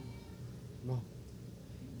 No.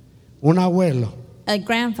 Un abuelo A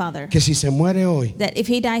grandfather que si se muere hoy that if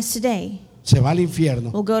he dies today, se va al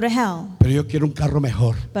infierno, will go to hell, pero yo quiero un carro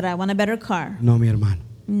mejor. but I want a better car. No, mi hermano.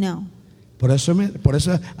 No. Por eso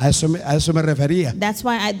a eso me refería. That's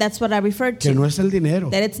what I referred Que to. no es el dinero,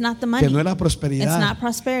 That it's not the money. que no es la It's prosperidad, not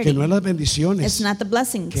prosperity. que no es las It's bendiciones, not the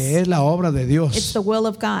blessings. que es la obra de It's Dios. the will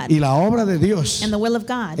of God. Y la obra de Dios, And the will of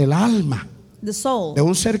God. el alma The soul de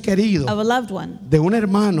un ser querido, of a loved one, de un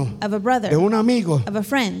hermano, of a brother, de un amigo, of a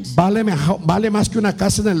friend, vale más que una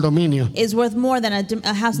casa en el dominio. is worth more than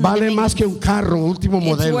a house in the Vale dominion. más que un carro último It's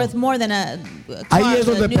modelo. worth more than a Ahí car, es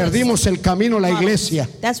donde the newest perdimos el camino, la models. iglesia.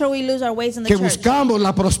 That's where we lose our ways in the Que church. buscamos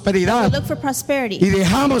la We prosperidad look for prosperity. y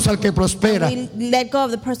dejamos al que prospera. We let go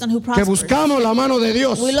of the person who Que prospers. buscamos la mano de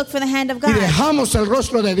Dios We look for the hand of y God. dejamos el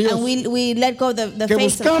rostro de Dios. And we let go of the Que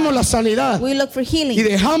face of buscamos God. la sanidad We look for y healing.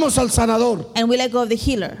 dejamos al sanador. And we let go of the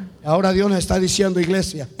healer. Ahora Dios nos está diciendo,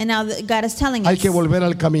 iglesia, And now God is telling hay us que volver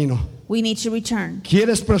al camino. we need to return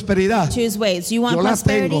 ¿Quieres prosperidad? to his ways. You want Yo la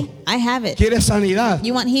prosperity? tengo. I have it. ¿Quieres sanidad?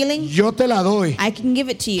 You want healing? Yo te la doy. I can give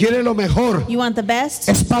it to you. ¿Quieres lo mejor? You want the best?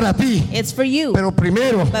 Es para ti. It's for you. Pero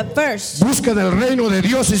primero, But first, busquen el reino de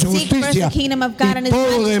Dios y su seek first justicia. the kingdom of God and Y his todo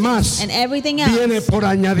lo righteousness, demás and everything else viene por will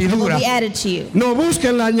añadidura. be added to you. No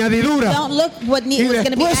busquen la añadidura. Don't look what Y what's going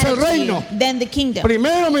to be después el added to reino. you. Then the kingdom.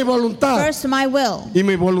 Primero mi voluntad. First, my will, Y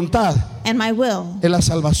mi voluntad and my will es la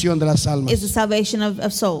salvación de las almas. is the salvation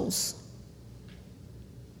of souls.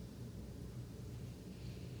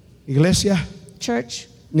 Iglesia, Church,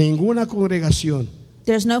 ninguna congregación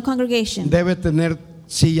there's no congregation debe tener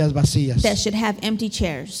sillas vacías. that should have empty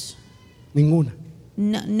chairs. Ninguna.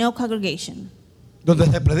 No congregation Donde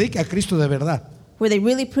se predique a Cristo de verdad. where they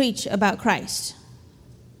really preach about Christ.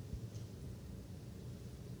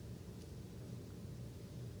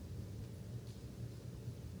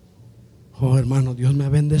 Oh, hermano, Dios me ha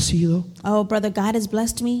bendecido. Oh, brother, God has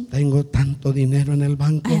blessed me. Tengo tanto dinero en el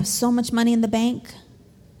banco. I have so much money in the bank.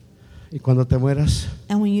 Y cuando te mueras,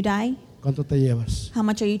 And when you die, ¿cuánto te llevas? how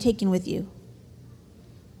much are you taking with you?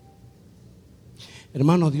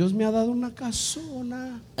 Hermano, Dios me ha dado una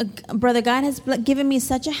casona. Brother, God has given me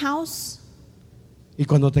such a house. Y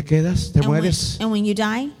cuando te quedas, te And when, mueres, and when you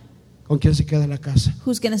die, ¿con quién se queda la casa?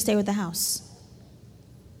 who's going to stay with the house?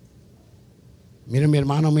 Mire, mi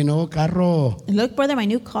hermano, mi nuevo carro. Look, brother, my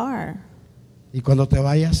new car. Y cuando te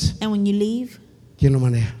vayas, And when you leave, ¿quién lo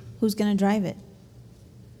maneja? who's going to drive it?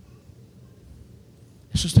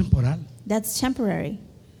 Eso es temporal. That's temporary.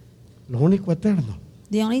 Lo único eterno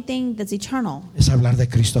The only thing that's eternal es hablar de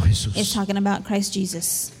Cristo is Jesús. talking about Christ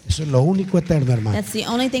Jesus. Eso es lo único eterno, hermano. That's the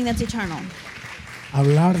only thing that's eternal.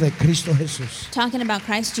 Hablar de Cristo Jesús. Talking about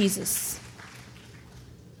Christ Jesus.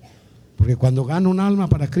 Porque cuando gano un alma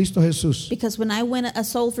para Cristo Jesús, Because when I win a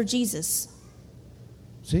soul for Jesus,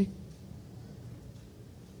 ¿sí?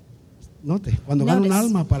 Note, cuando gano un Notice,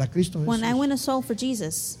 alma para Cristo when I Jesús, win a soul for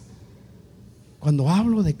Jesus, cuando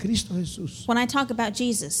hablo de Cristo Jesús, when I talk about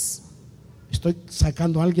Jesus, estoy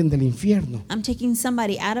sacando a alguien del infierno I'm taking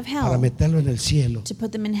somebody out of para hell meterlo en el cielo. to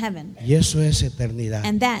put them in heaven. Y eso es eternidad.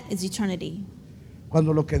 And that is eternity.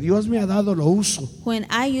 Cuando lo que Dios me ha dado lo uso When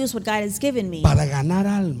I use what God has given me para ganar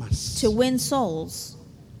almas, to win souls,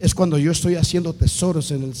 es cuando yo estoy haciendo tesoros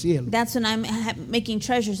en el cielo. that's when I'm making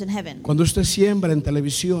treasures in heaven. Cuando usted siembra en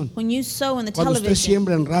televisión, When you sow in the cuando usted television,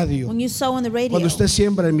 siembra en radio, when you sow in the radio, cuando usted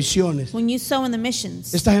siembra en misiones. when you sow in the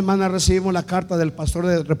missions. Esta semana recibimos la carta del pastor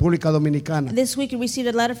de República Dominicana This week we received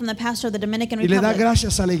a letter from the pastor of the Dominican y le da Republic,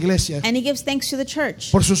 gracias a la iglesia and he gives thanks to the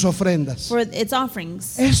church por sus ofrendas. for its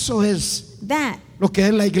offerings. Eso es That lo que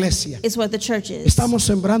es la iglesia. is what the church is. Estamos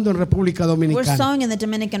sembrando en República We're Dominicana. sowing in the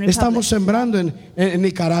Dominican Republic. Estamos sembrando en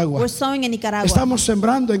Nicaragua. We're sowing in Nicaragua. Estamos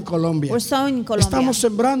sembrando en Colombia. We're sowing in Colombia. Estamos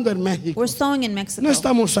sembrando en México. We're sowing in Mexico. No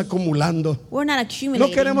estamos acumulando. We're not accumulating.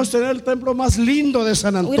 No queremos tener el templo más lindo de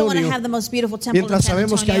San We don't want to Antonio have the most beautiful temple in mientras San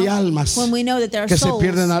sabemos que hay Antonio almas when we know that there are que se souls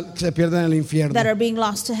pierden en el infierno. that are being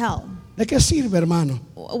lost to hell. ¿De qué sirve, hermano?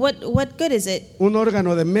 What good is it? Un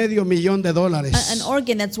órgano de $500,000. An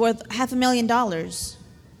organ that's worth $500,000,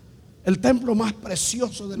 El templo más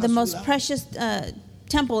precioso de la the most ciudad. precious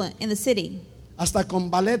temple in the city, Hasta con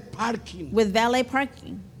ballet parking. with valet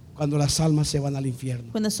parking, Cuando las almas se van al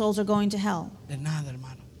infierno. when the souls are going to hell. De nada,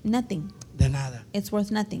 hermano. Nothing. De nada. It's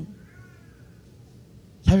worth nothing.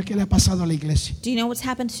 ¿Sabe qué le ha pasado a la iglesia? Do you know what's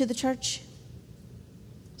happened to the church?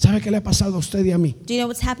 ¿Sabe qué le ha pasado a usted y a mí? Do you know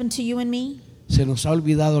what's happened to you and me? Se nos ha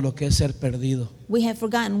olvidado lo que es ser perdido. We have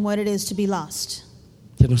forgotten what it is to be lost.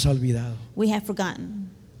 Se nos ha olvidado. We have forgotten.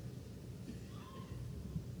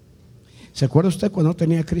 ¿Se acuerda usted cuando no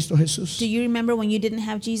tenía a Cristo Jesús? Do you remember when you didn't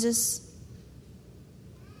have Jesus?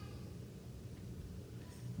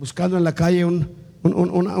 Buscando en la calle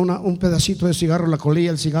un pedacito de cigarro, la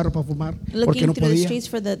colilla, el cigarro para fumar, porque Looking no through the podía. streets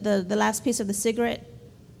for the last piece of the cigarette.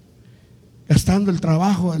 Gastando el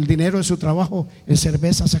trabajo, el dinero de su trabajo en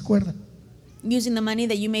cerveza, ¿se acuerda? Using the money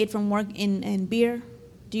that you made from work in beer.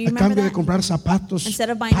 Do you A remember cambio de that? comprar zapatos, Instead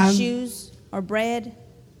of buying pan. shoes or bread.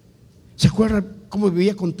 ¿Se acuerda cómo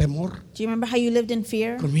vivía con temor, Do you remember how you lived in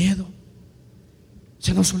fear? con miedo?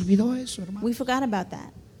 Se nos olvidó eso, hermano. We forgot about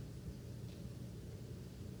that.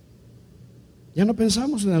 Ya no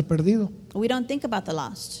pensamos en el perdido. We don't think about the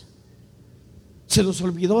lost. Se nos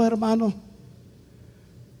olvidó, hermano,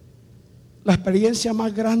 la experiencia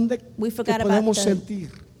más grande We que forgot about podemos sentir.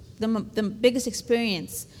 the biggest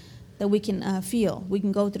experience that we can feel, we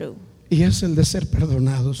can go through. Y es el de ser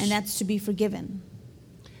perdonados And that's to be forgiven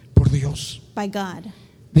por Dios. by God.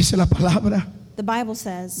 Dice la palabra, The Bible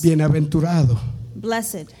says, bienaventurado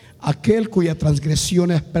blessed aquel cuya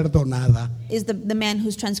transgresión es perdonada. is the man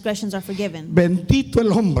whose transgressions are forgiven. Bendito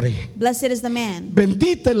el hombre, Blessed is the man.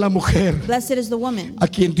 bendita es la mujer Blessed is the woman a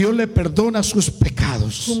quien Dios le perdona sus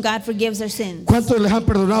pecados. whom God forgives their sins. ¿Cuántos les han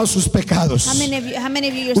perdonado sus pecados? How many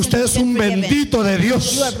of you your Usted sins es have un been forgiven? bendito de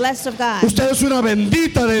Dios. You are blessed of God. Usted es una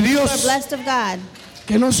bendita de You are Dios. blessed of God.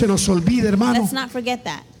 Que no se nos olvide, hermano. Let's not forget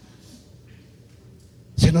that.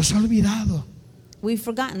 Se nos ha olvidado We've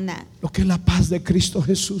forgotten that. lo que es la paz de Cristo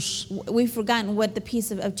Jesús. We've forgotten what the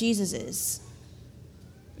peace of Jesus is.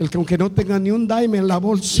 El que aunque no tenga ni un dime en la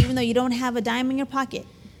bolsa, Even though you don't have a dime in your pocket,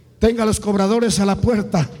 tenga los cobradores a la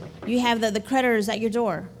puerta, you have the creditors at your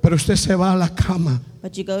door, pero usted se va a la cama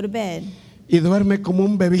but you go to bed y duerme como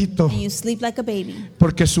un bebito, and you sleep like a baby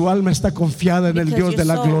porque su alma está confiada en el because Dios your de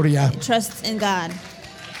la soul gloria. trusts in God.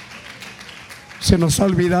 Se nos ha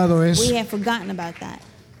olvidado eso. We have forgotten about that.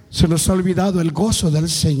 Se nos ha olvidado el gozo del We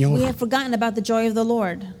Señor. have forgotten about the joy of the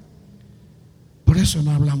Lord. Por eso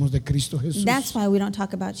no hablamos de Cristo Jesús. That's why we don't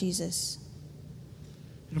talk about Jesus.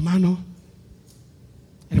 Hermano,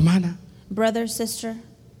 hermana, Brother, sister,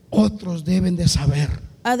 otros deben de saber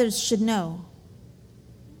others should know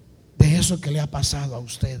de eso que le ha pasado a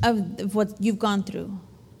usted. of what you've gone through.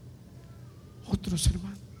 Otros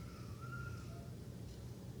hermanos.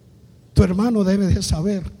 Tu hermano debe de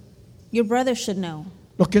saber Your brother should know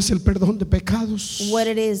lo que es el perdón de pecados, what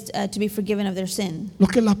it is to be forgiven of their sin, lo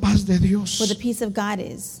que es la paz de Dios. what the peace of God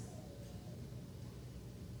is.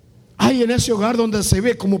 Hay en ese hogar donde se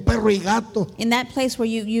ve como perro y gato, In that place where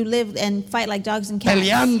you live and fight like dogs and cats,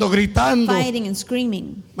 peleando, gritando, fighting and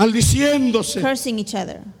screaming, maldiciéndose. cursing each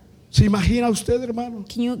other. ¿Se imagina usted, hermano?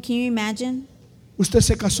 Can you imagine? Usted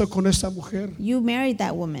se casó con esa mujer. You married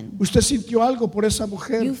that woman. Usted sintió algo por esa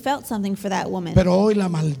mujer, You felt something for that woman, pero hoy la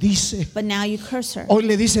maldice. but now you curse her. Hoy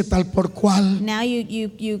le dice tal por cual. Now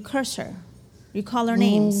you curse her. You call her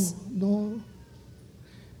names. No.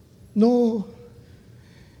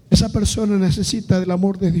 Esa persona necesita del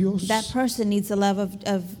amor de Dios. That person needs the love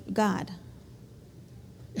of God.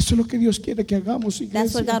 Eso es lo que Dios quiere que hagamos,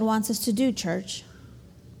 That's what iglesia. God wants us to do, church.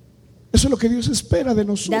 Eso es lo que Dios espera de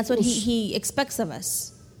That's what nosotros. He expects of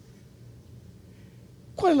us.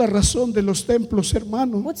 ¿Cuál es la razón de los templos,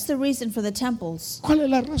 hermano? What's the reason for the temples? ¿Cuál es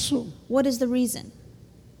la razón? What is the reason?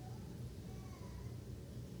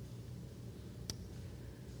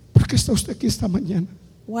 ¿Por qué está usted aquí esta mañana?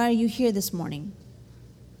 Why are you here this morning?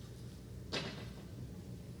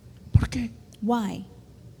 ¿Por qué? Why?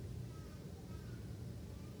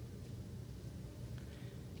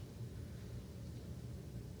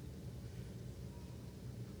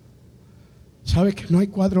 ¿Sabe que no hay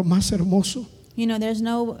cuadro más hermoso You know, there's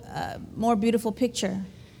no more beautiful picture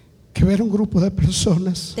que ver un grupo de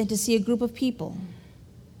personas than to see a group of people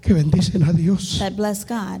que bendicen a Dios, that bless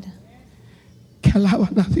God, que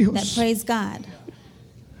alaban a that Dios, praise God,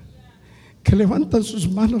 que levantan sus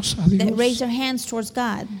manos a that raise Dios. their hands towards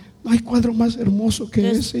God. No hay cuadro más hermoso que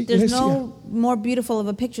esa There's iglesia. no more beautiful of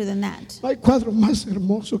a picture than that. No hay cuadro más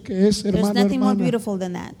hermoso que ese, There's hermano, nothing more hermana. beautiful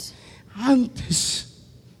than that. Antes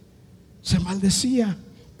se maldecía,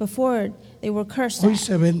 Before, they were cursed hoy at.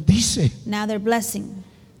 se bendice. Now they're blessing.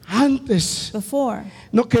 Antes Before,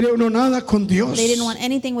 no quería uno nada con Dios. they didn't want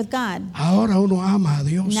anything with God. Ahora uno ama a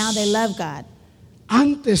Dios. Now they love God.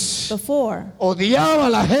 Antes Before, odiaba a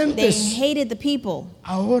la gente. they hated the people.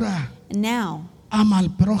 Ahora And now, ama al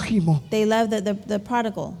prójimo. they love the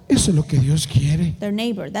prodigal, Eso es lo que Dios quiere. their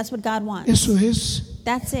neighbor. That's what God wants. Eso es.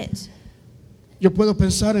 That's it. Yo puedo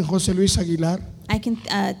pensar en José Luis Aguilar. I can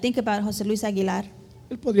think about José Luis Aguilar.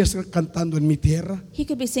 Él podría estar cantando en mi tierra, He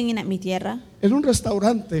could be singing at Mi Tierra, en un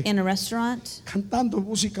restaurante, in a restaurant, cantando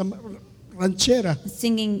música ranchera.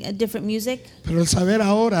 singing different music. Pero el saber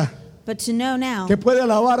ahora But to know now que puede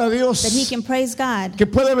alabar a that he Dios, can praise God, que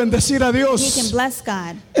puede bendecir a he can Dios, bless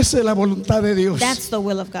God, esa es la voluntad de Dios. that's the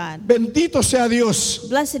will of God. Bendito sea Dios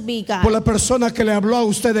Blessed be por la God. persona que le habló a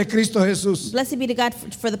usted de Cristo Jesús, Blessed be to God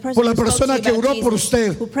for the person por la who spoke to persona you que about oró por Jesus,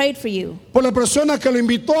 usted, who prayed for you, por la persona que lo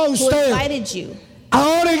invitó a who usted. invited you.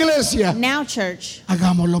 Ahora, iglesia, Now, church,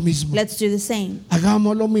 hagamos lo mismo. let's do the same.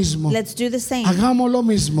 Hagamos lo mismo. Let's do the same. Hagamos lo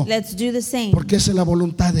mismo. Let's do the same. Porque esa es la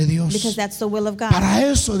voluntad de Because Dios. that's the will of God. Para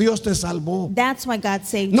eso Dios te salvó. That's why God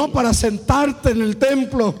saved No you. para sentarte en el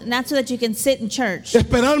templo, Not so that you can sit in church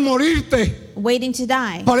esperar morirte waiting to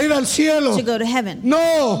die, para ir al cielo. to go to heaven.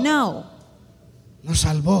 No, No, nos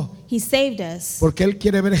salvó. He saved us Porque Él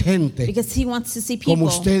quiere ver gente because He wants to see como people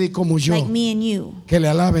usted y como yo like me and you que le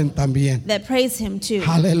alaben también. that praise Him too.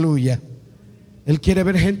 Aleluya. Él quiere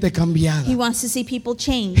ver gente cambiada, He wants to see people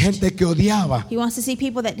changed. gente que odiaba, He wants to see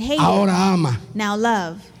people that hated, ahora ama. now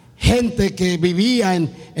love. Gente que vivía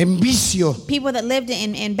en vicio, People that lived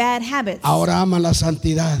in bad habits, ahora ama la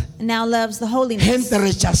santidad. now loves the holiness. Gente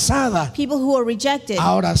rechazada, People who were rejected,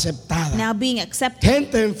 ahora aceptada. now being accepted.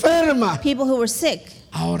 Gente enferma, People who were sick,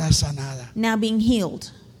 ahora sanada. now being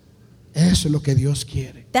healed. Eso es lo que Dios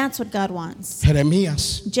quiere. That's what God wants.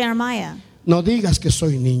 Jeremías, Jeremiah, no digas que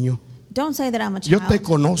soy niño. don't say that I'm a Yo te child.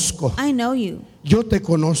 conozco. I know you. Yo te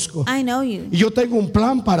conozco. I know you. Y yo tengo un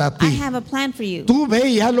plan para I ti. have a plan for you. Tú ve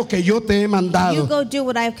y haz lo que yo te he You mandado. go do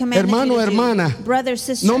what I have commanded Hermano, you to hermana, do. Brother,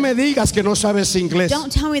 sister, No me digas que no sabes inglés.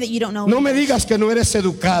 don't tell me that you don't know No me English. digas que no eres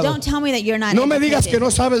educado. Don't tell me that you're not No me digas educated. que no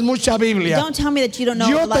sabes mucha Biblia. Don't tell me that you don't know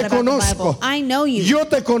Yo a lot te about the conozco. Bible. I know you. Yo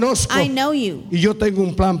te conozco. I know you. Y yo tengo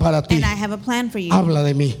un plan para ti. And I have a plan for you. Habla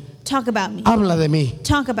de mí. Talk about me. Habla de mí.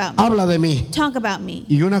 Talk about me. Habla de mí. Talk about me.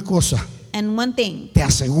 Y una cosa, And one thing te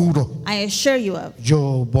aseguro, I assure you of,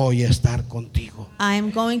 yo voy a estar contigo. I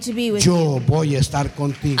am going to be with you. Yo voy a estar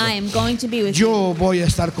contigo. I am going to be with you. Yo voy a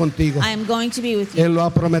estar contigo. I am going to be with you. Él lo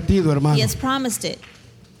ha prometido, hermano. He has promised it.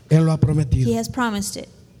 Él lo ha He prometido. has promised it.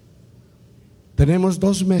 Tenemos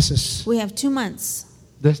 2 meses We have 2 months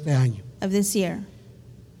de este año. of this year.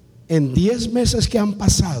 En 10 meses que han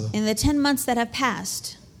pasado, In the 10 months that have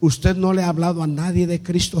passed, usted no le ha hablado a nadie de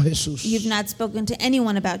Cristo Jesús. you've not spoken to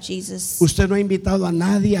anyone about Jesus. Usted no ha invitado a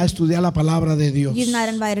nadie a estudiar la palabra de Dios. You've not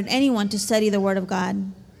invited anyone to study the Word of God.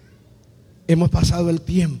 Hemos pasado el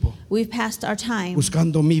tiempo We've passed our time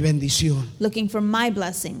buscando mi bendición. looking for my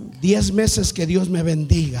blessing. 10 meses que Dios me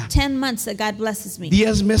bendiga. 10 months that God blesses me.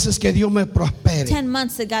 10 meses que Dios me prospere. 10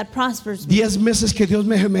 months that God prospers me. 10 meses que Dios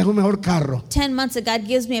me dé un mejor carro. 10 months that God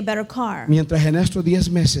gives me a better car. Mientras en estos 10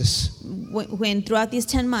 meses When throughout these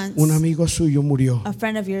 10 months, un amigo suyo murió a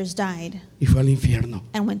friend of yours died y fue al infierno.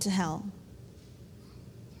 and went to hell.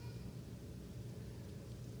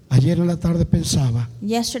 Ayer en la tarde pensaba,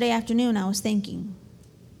 Yesterday afternoon, I was thinking,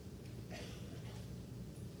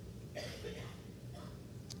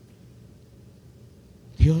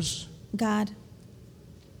 Dios, God,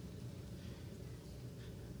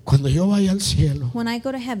 cuando yo vaya al cielo, when I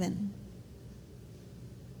go to heaven,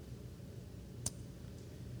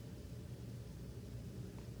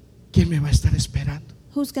 ¿quién me va a estar esperando?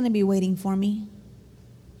 who's going to be waiting for me?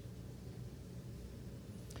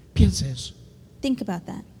 Piense eso. Think about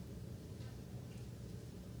that.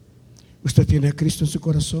 Usted tiene a Cristo en su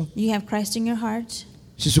corazón. You have Christ in your heart.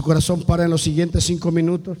 Si su corazón para en los siguientes 5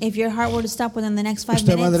 minutos, If your heart were to stop within the next 5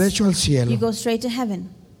 usted va minutes, derecho al cielo. you go straight to heaven.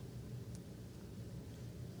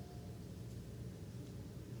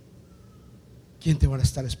 ¿Quién te va a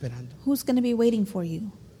estar esperando? Who's going to be waiting for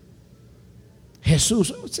you?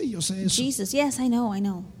 Jesús. Sí, yo sé eso. Jesus. Yes, I know.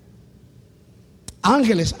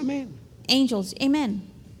 Ángeles. Amén. Angels. Amen.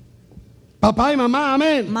 Papá y mamá,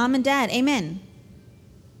 amén. Mom and dad, amen.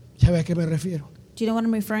 ¿Sabe a qué me refiero? Do you know what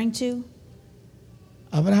I'm referring to?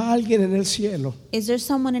 Habrá alguien en el cielo Is there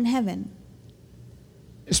someone in heaven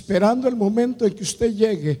esperando el momento en que usted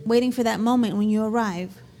llegue waiting for that moment when you arrive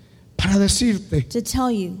para decirte, to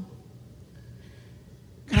tell you,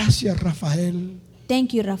 gracias Rafael,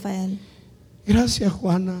 thank you, Rafael. gracias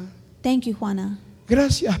Juana, Thank you, Juana.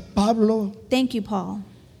 gracias Pablo, Thank you, Paul.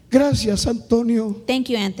 gracias Antonio Thank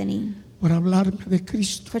you, Anthony, por hablarme de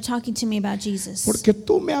Cristo. for talking to me about Jesus. Porque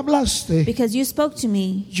tú me hablaste, Because you spoke to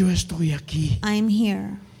me, yo estoy aquí, I am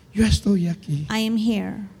here. yo estoy aquí. I am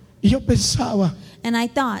here. Y yo pensaba, And I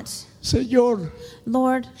thought, Señor,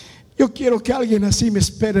 Lord, yo quiero que alguien así me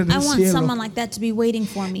espere en I el want cielo. someone like that to be waiting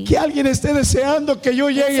for me. Que alguien esté deseando que yo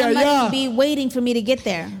That llegue somebody allá be waiting for me to get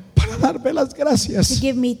there, para darme las to gracias.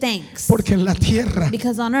 give me thanks. Porque en la tierra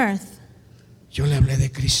Because on earth, yo le hablé de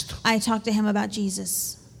Cristo. I talked to him about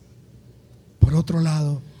Jesus. Por otro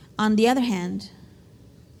lado, On the other hand,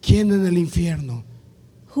 ¿quién en el infierno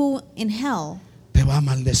who in hell te va a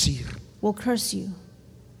maldecir will curse you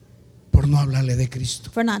por no hablarle de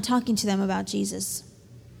Cristo? for not talking to them about Jesus?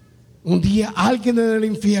 Un día alguien en el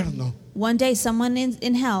infierno One day, someone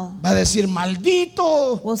in hell va a decir,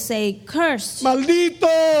 maldito, will say, cursed,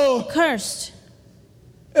 maldito, cursed.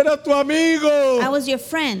 era tu amigo I was your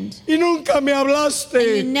friend, y nunca me and you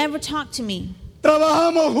hablaste. never talked to me.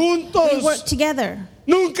 Trabajamos We juntos, worked together,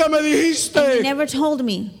 nunca me and you dijiste, never told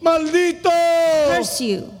me. maldito. Curse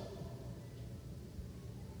you.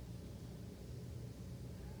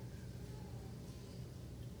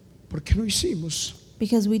 ¿Por qué no hicimos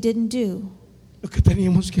Because we didn't do lo que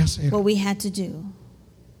teníamos que hacer? what we had to do.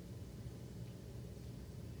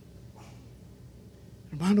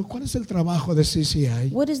 Hermano, ¿cuál es el trabajo de CCI?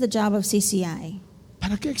 What is the job of CCI?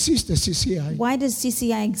 ¿Para qué existe CCI? Why does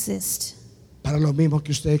CCI exist? Para lo mismo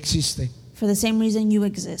que usted existe, For the same reason you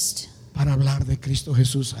exist. para hablar de Cristo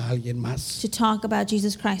Jesús a alguien más. To talk about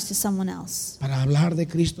Jesus Christ to someone else. Para hablar de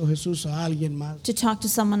Cristo Jesús a alguien más. To talk to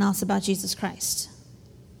someone else about Jesus Christ.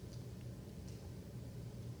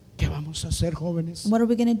 ¿Qué vamos a hacer, jóvenes? What are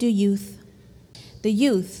we going to do, youth? The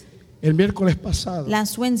youth, El miércoles pasado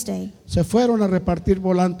last Wednesday, se fueron a repartir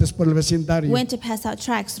volantes por el vecindario went to pass out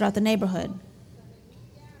tracts throughout the neighborhood.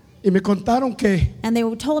 y me contaron que And they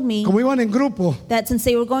told me como iban en grupo, that since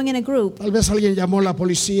they were going in a group, tal vez alguien llamó a la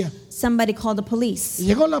policía somebody called the y police.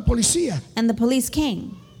 llegó la policía And the police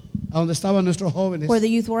came a donde estaban nuestros jóvenes. where the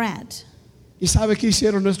youth were at. ¿Y sabe qué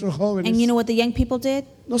hicieron nuestros jóvenes? And you know what the young people did?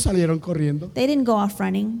 No salieron corriendo. They didn't go off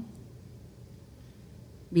running.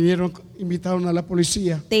 Vinieron, invitaron a la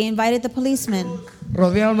policía, They invited the policemen.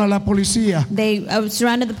 rodearon a la policía They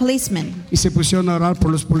surrounded the policeman, y se pusieron a orar por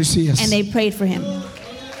los policías. and they prayed for him.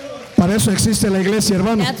 Para eso existe la iglesia,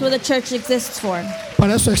 hermano. That's what the church exists for.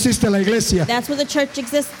 Para eso existe la iglesia. That's what the church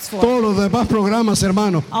exists for. Todos los demás programas,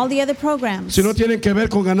 hermano, All the other programs, si no tienen que ver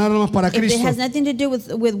con ganar almas para if it Cristo, has nothing to do with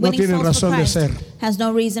winning tienen souls for razón de Christ, ser. has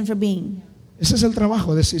no reason for being. ese es el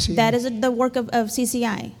trabajo de CCI. That is the work of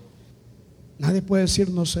CCI. Nadie puede decir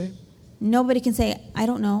no sé. Nobody can say, I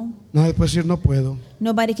don't know. Nadie puede decir no puedo.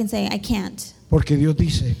 Nobody can say, I can't. Porque Dios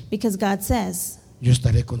dice, Because God says, yo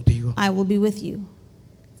estaré contigo. I will be with you.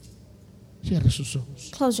 Cierre sus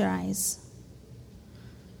ojos. Close your eyes.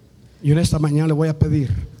 Y en esta mañana le voy a pedir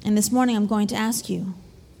And this morning I'm going to ask you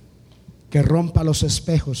que rompa los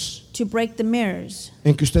espejos to break the mirrors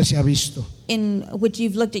en que usted se ha visto. in which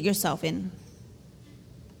you've looked at yourself in.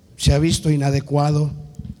 Se ha visto inadecuado.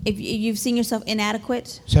 If you've seen yourself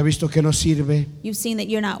inadequate, Se ha visto que no sirve. you've seen that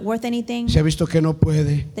you're not worth anything, Se ha visto que no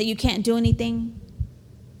puede. that you can't do anything,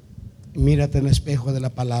 Mírate en el espejo de la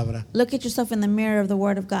palabra. look at yourself in the mirror of the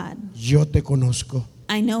Word of God. Yo te conozco.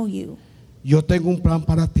 I know you. Yo tengo un plan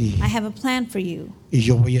para ti I have a plan for you, y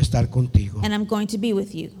yo voy a estar contigo. and I'm going to be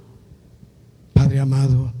with you. Padre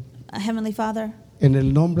amado, Heavenly Father, en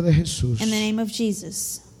el nombre de Jesús, in the name of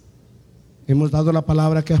Jesus, hemos dado la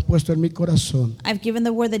palabra que has puesto en mi corazón. I've given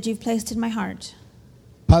the word that you've placed in my heart.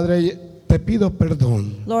 Padre, te pido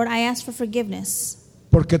perdón Lord, I ask for forgiveness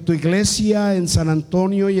porque tu iglesia en San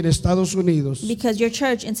Antonio y en Estados Unidos because your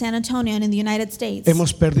church in San Antonio and in the United States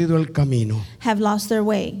hemos perdido el camino. have lost their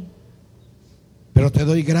way. Pero te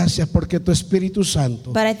doy gracias porque tu Espíritu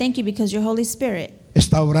Santo But I thank you because your Holy Spirit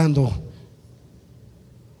está obrando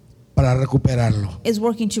para recuperarlo. is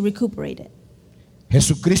working to recuperate it.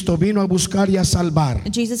 Jesucristo vino a buscar y a salvar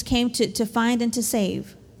Jesus came to find and to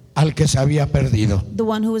save al que se había perdido. the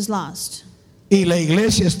one who was lost. Y la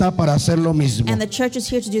iglesia está para hacer lo mismo. And the church is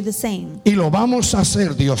here to do the same. Y lo vamos a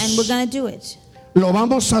hacer, Dios. And we're going to do it. Lo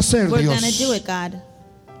vamos a hacer, We're Dios. going to do it, God.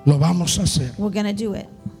 Lo vamos a hacer. We're going to do it.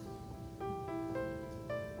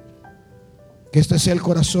 Que este sea el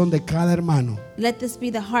corazón de cada hermano Let this be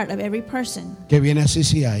the heart of every person que viene a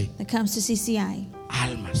CCI. that comes to CCI.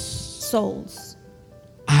 Almas, Souls,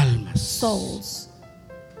 almas, souls,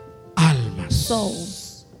 almas.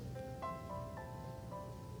 souls.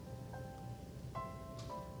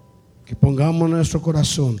 Que pongamos en nuestro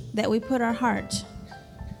corazón That we put our heart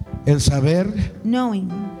el saber knowing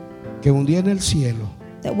que un día en el cielo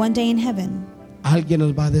that one day in heaven, alguien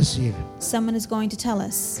nos va a decir: someone is going to tell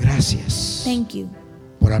us, gracias thank you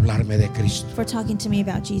por hablarme de Cristo. for talking to me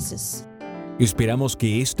about Jesus. Esperamos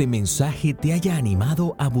que este mensaje te haya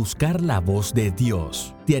animado a buscar la voz de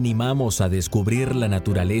Dios. Te animamos a descubrir la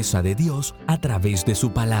naturaleza de Dios a través de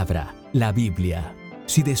su palabra, la Biblia.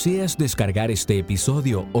 Si deseas descargar este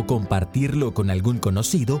episodio o compartirlo con algún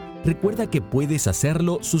conocido, recuerda que puedes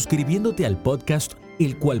hacerlo suscribiéndote al podcast,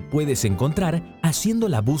 el cual puedes encontrar haciendo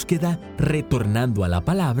la búsqueda Retornando a la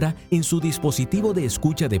Palabra en su dispositivo de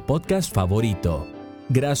escucha de podcast favorito.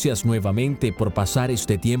 Gracias nuevamente por pasar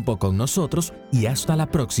este tiempo con nosotros y hasta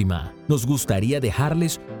la próxima. Nos gustaría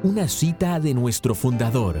dejarles una cita de nuestro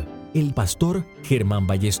fundador, el pastor Germán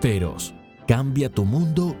Ballesteros. Cambia tu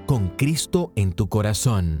mundo con Cristo en tu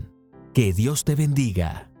corazón. Que Dios te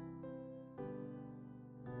bendiga.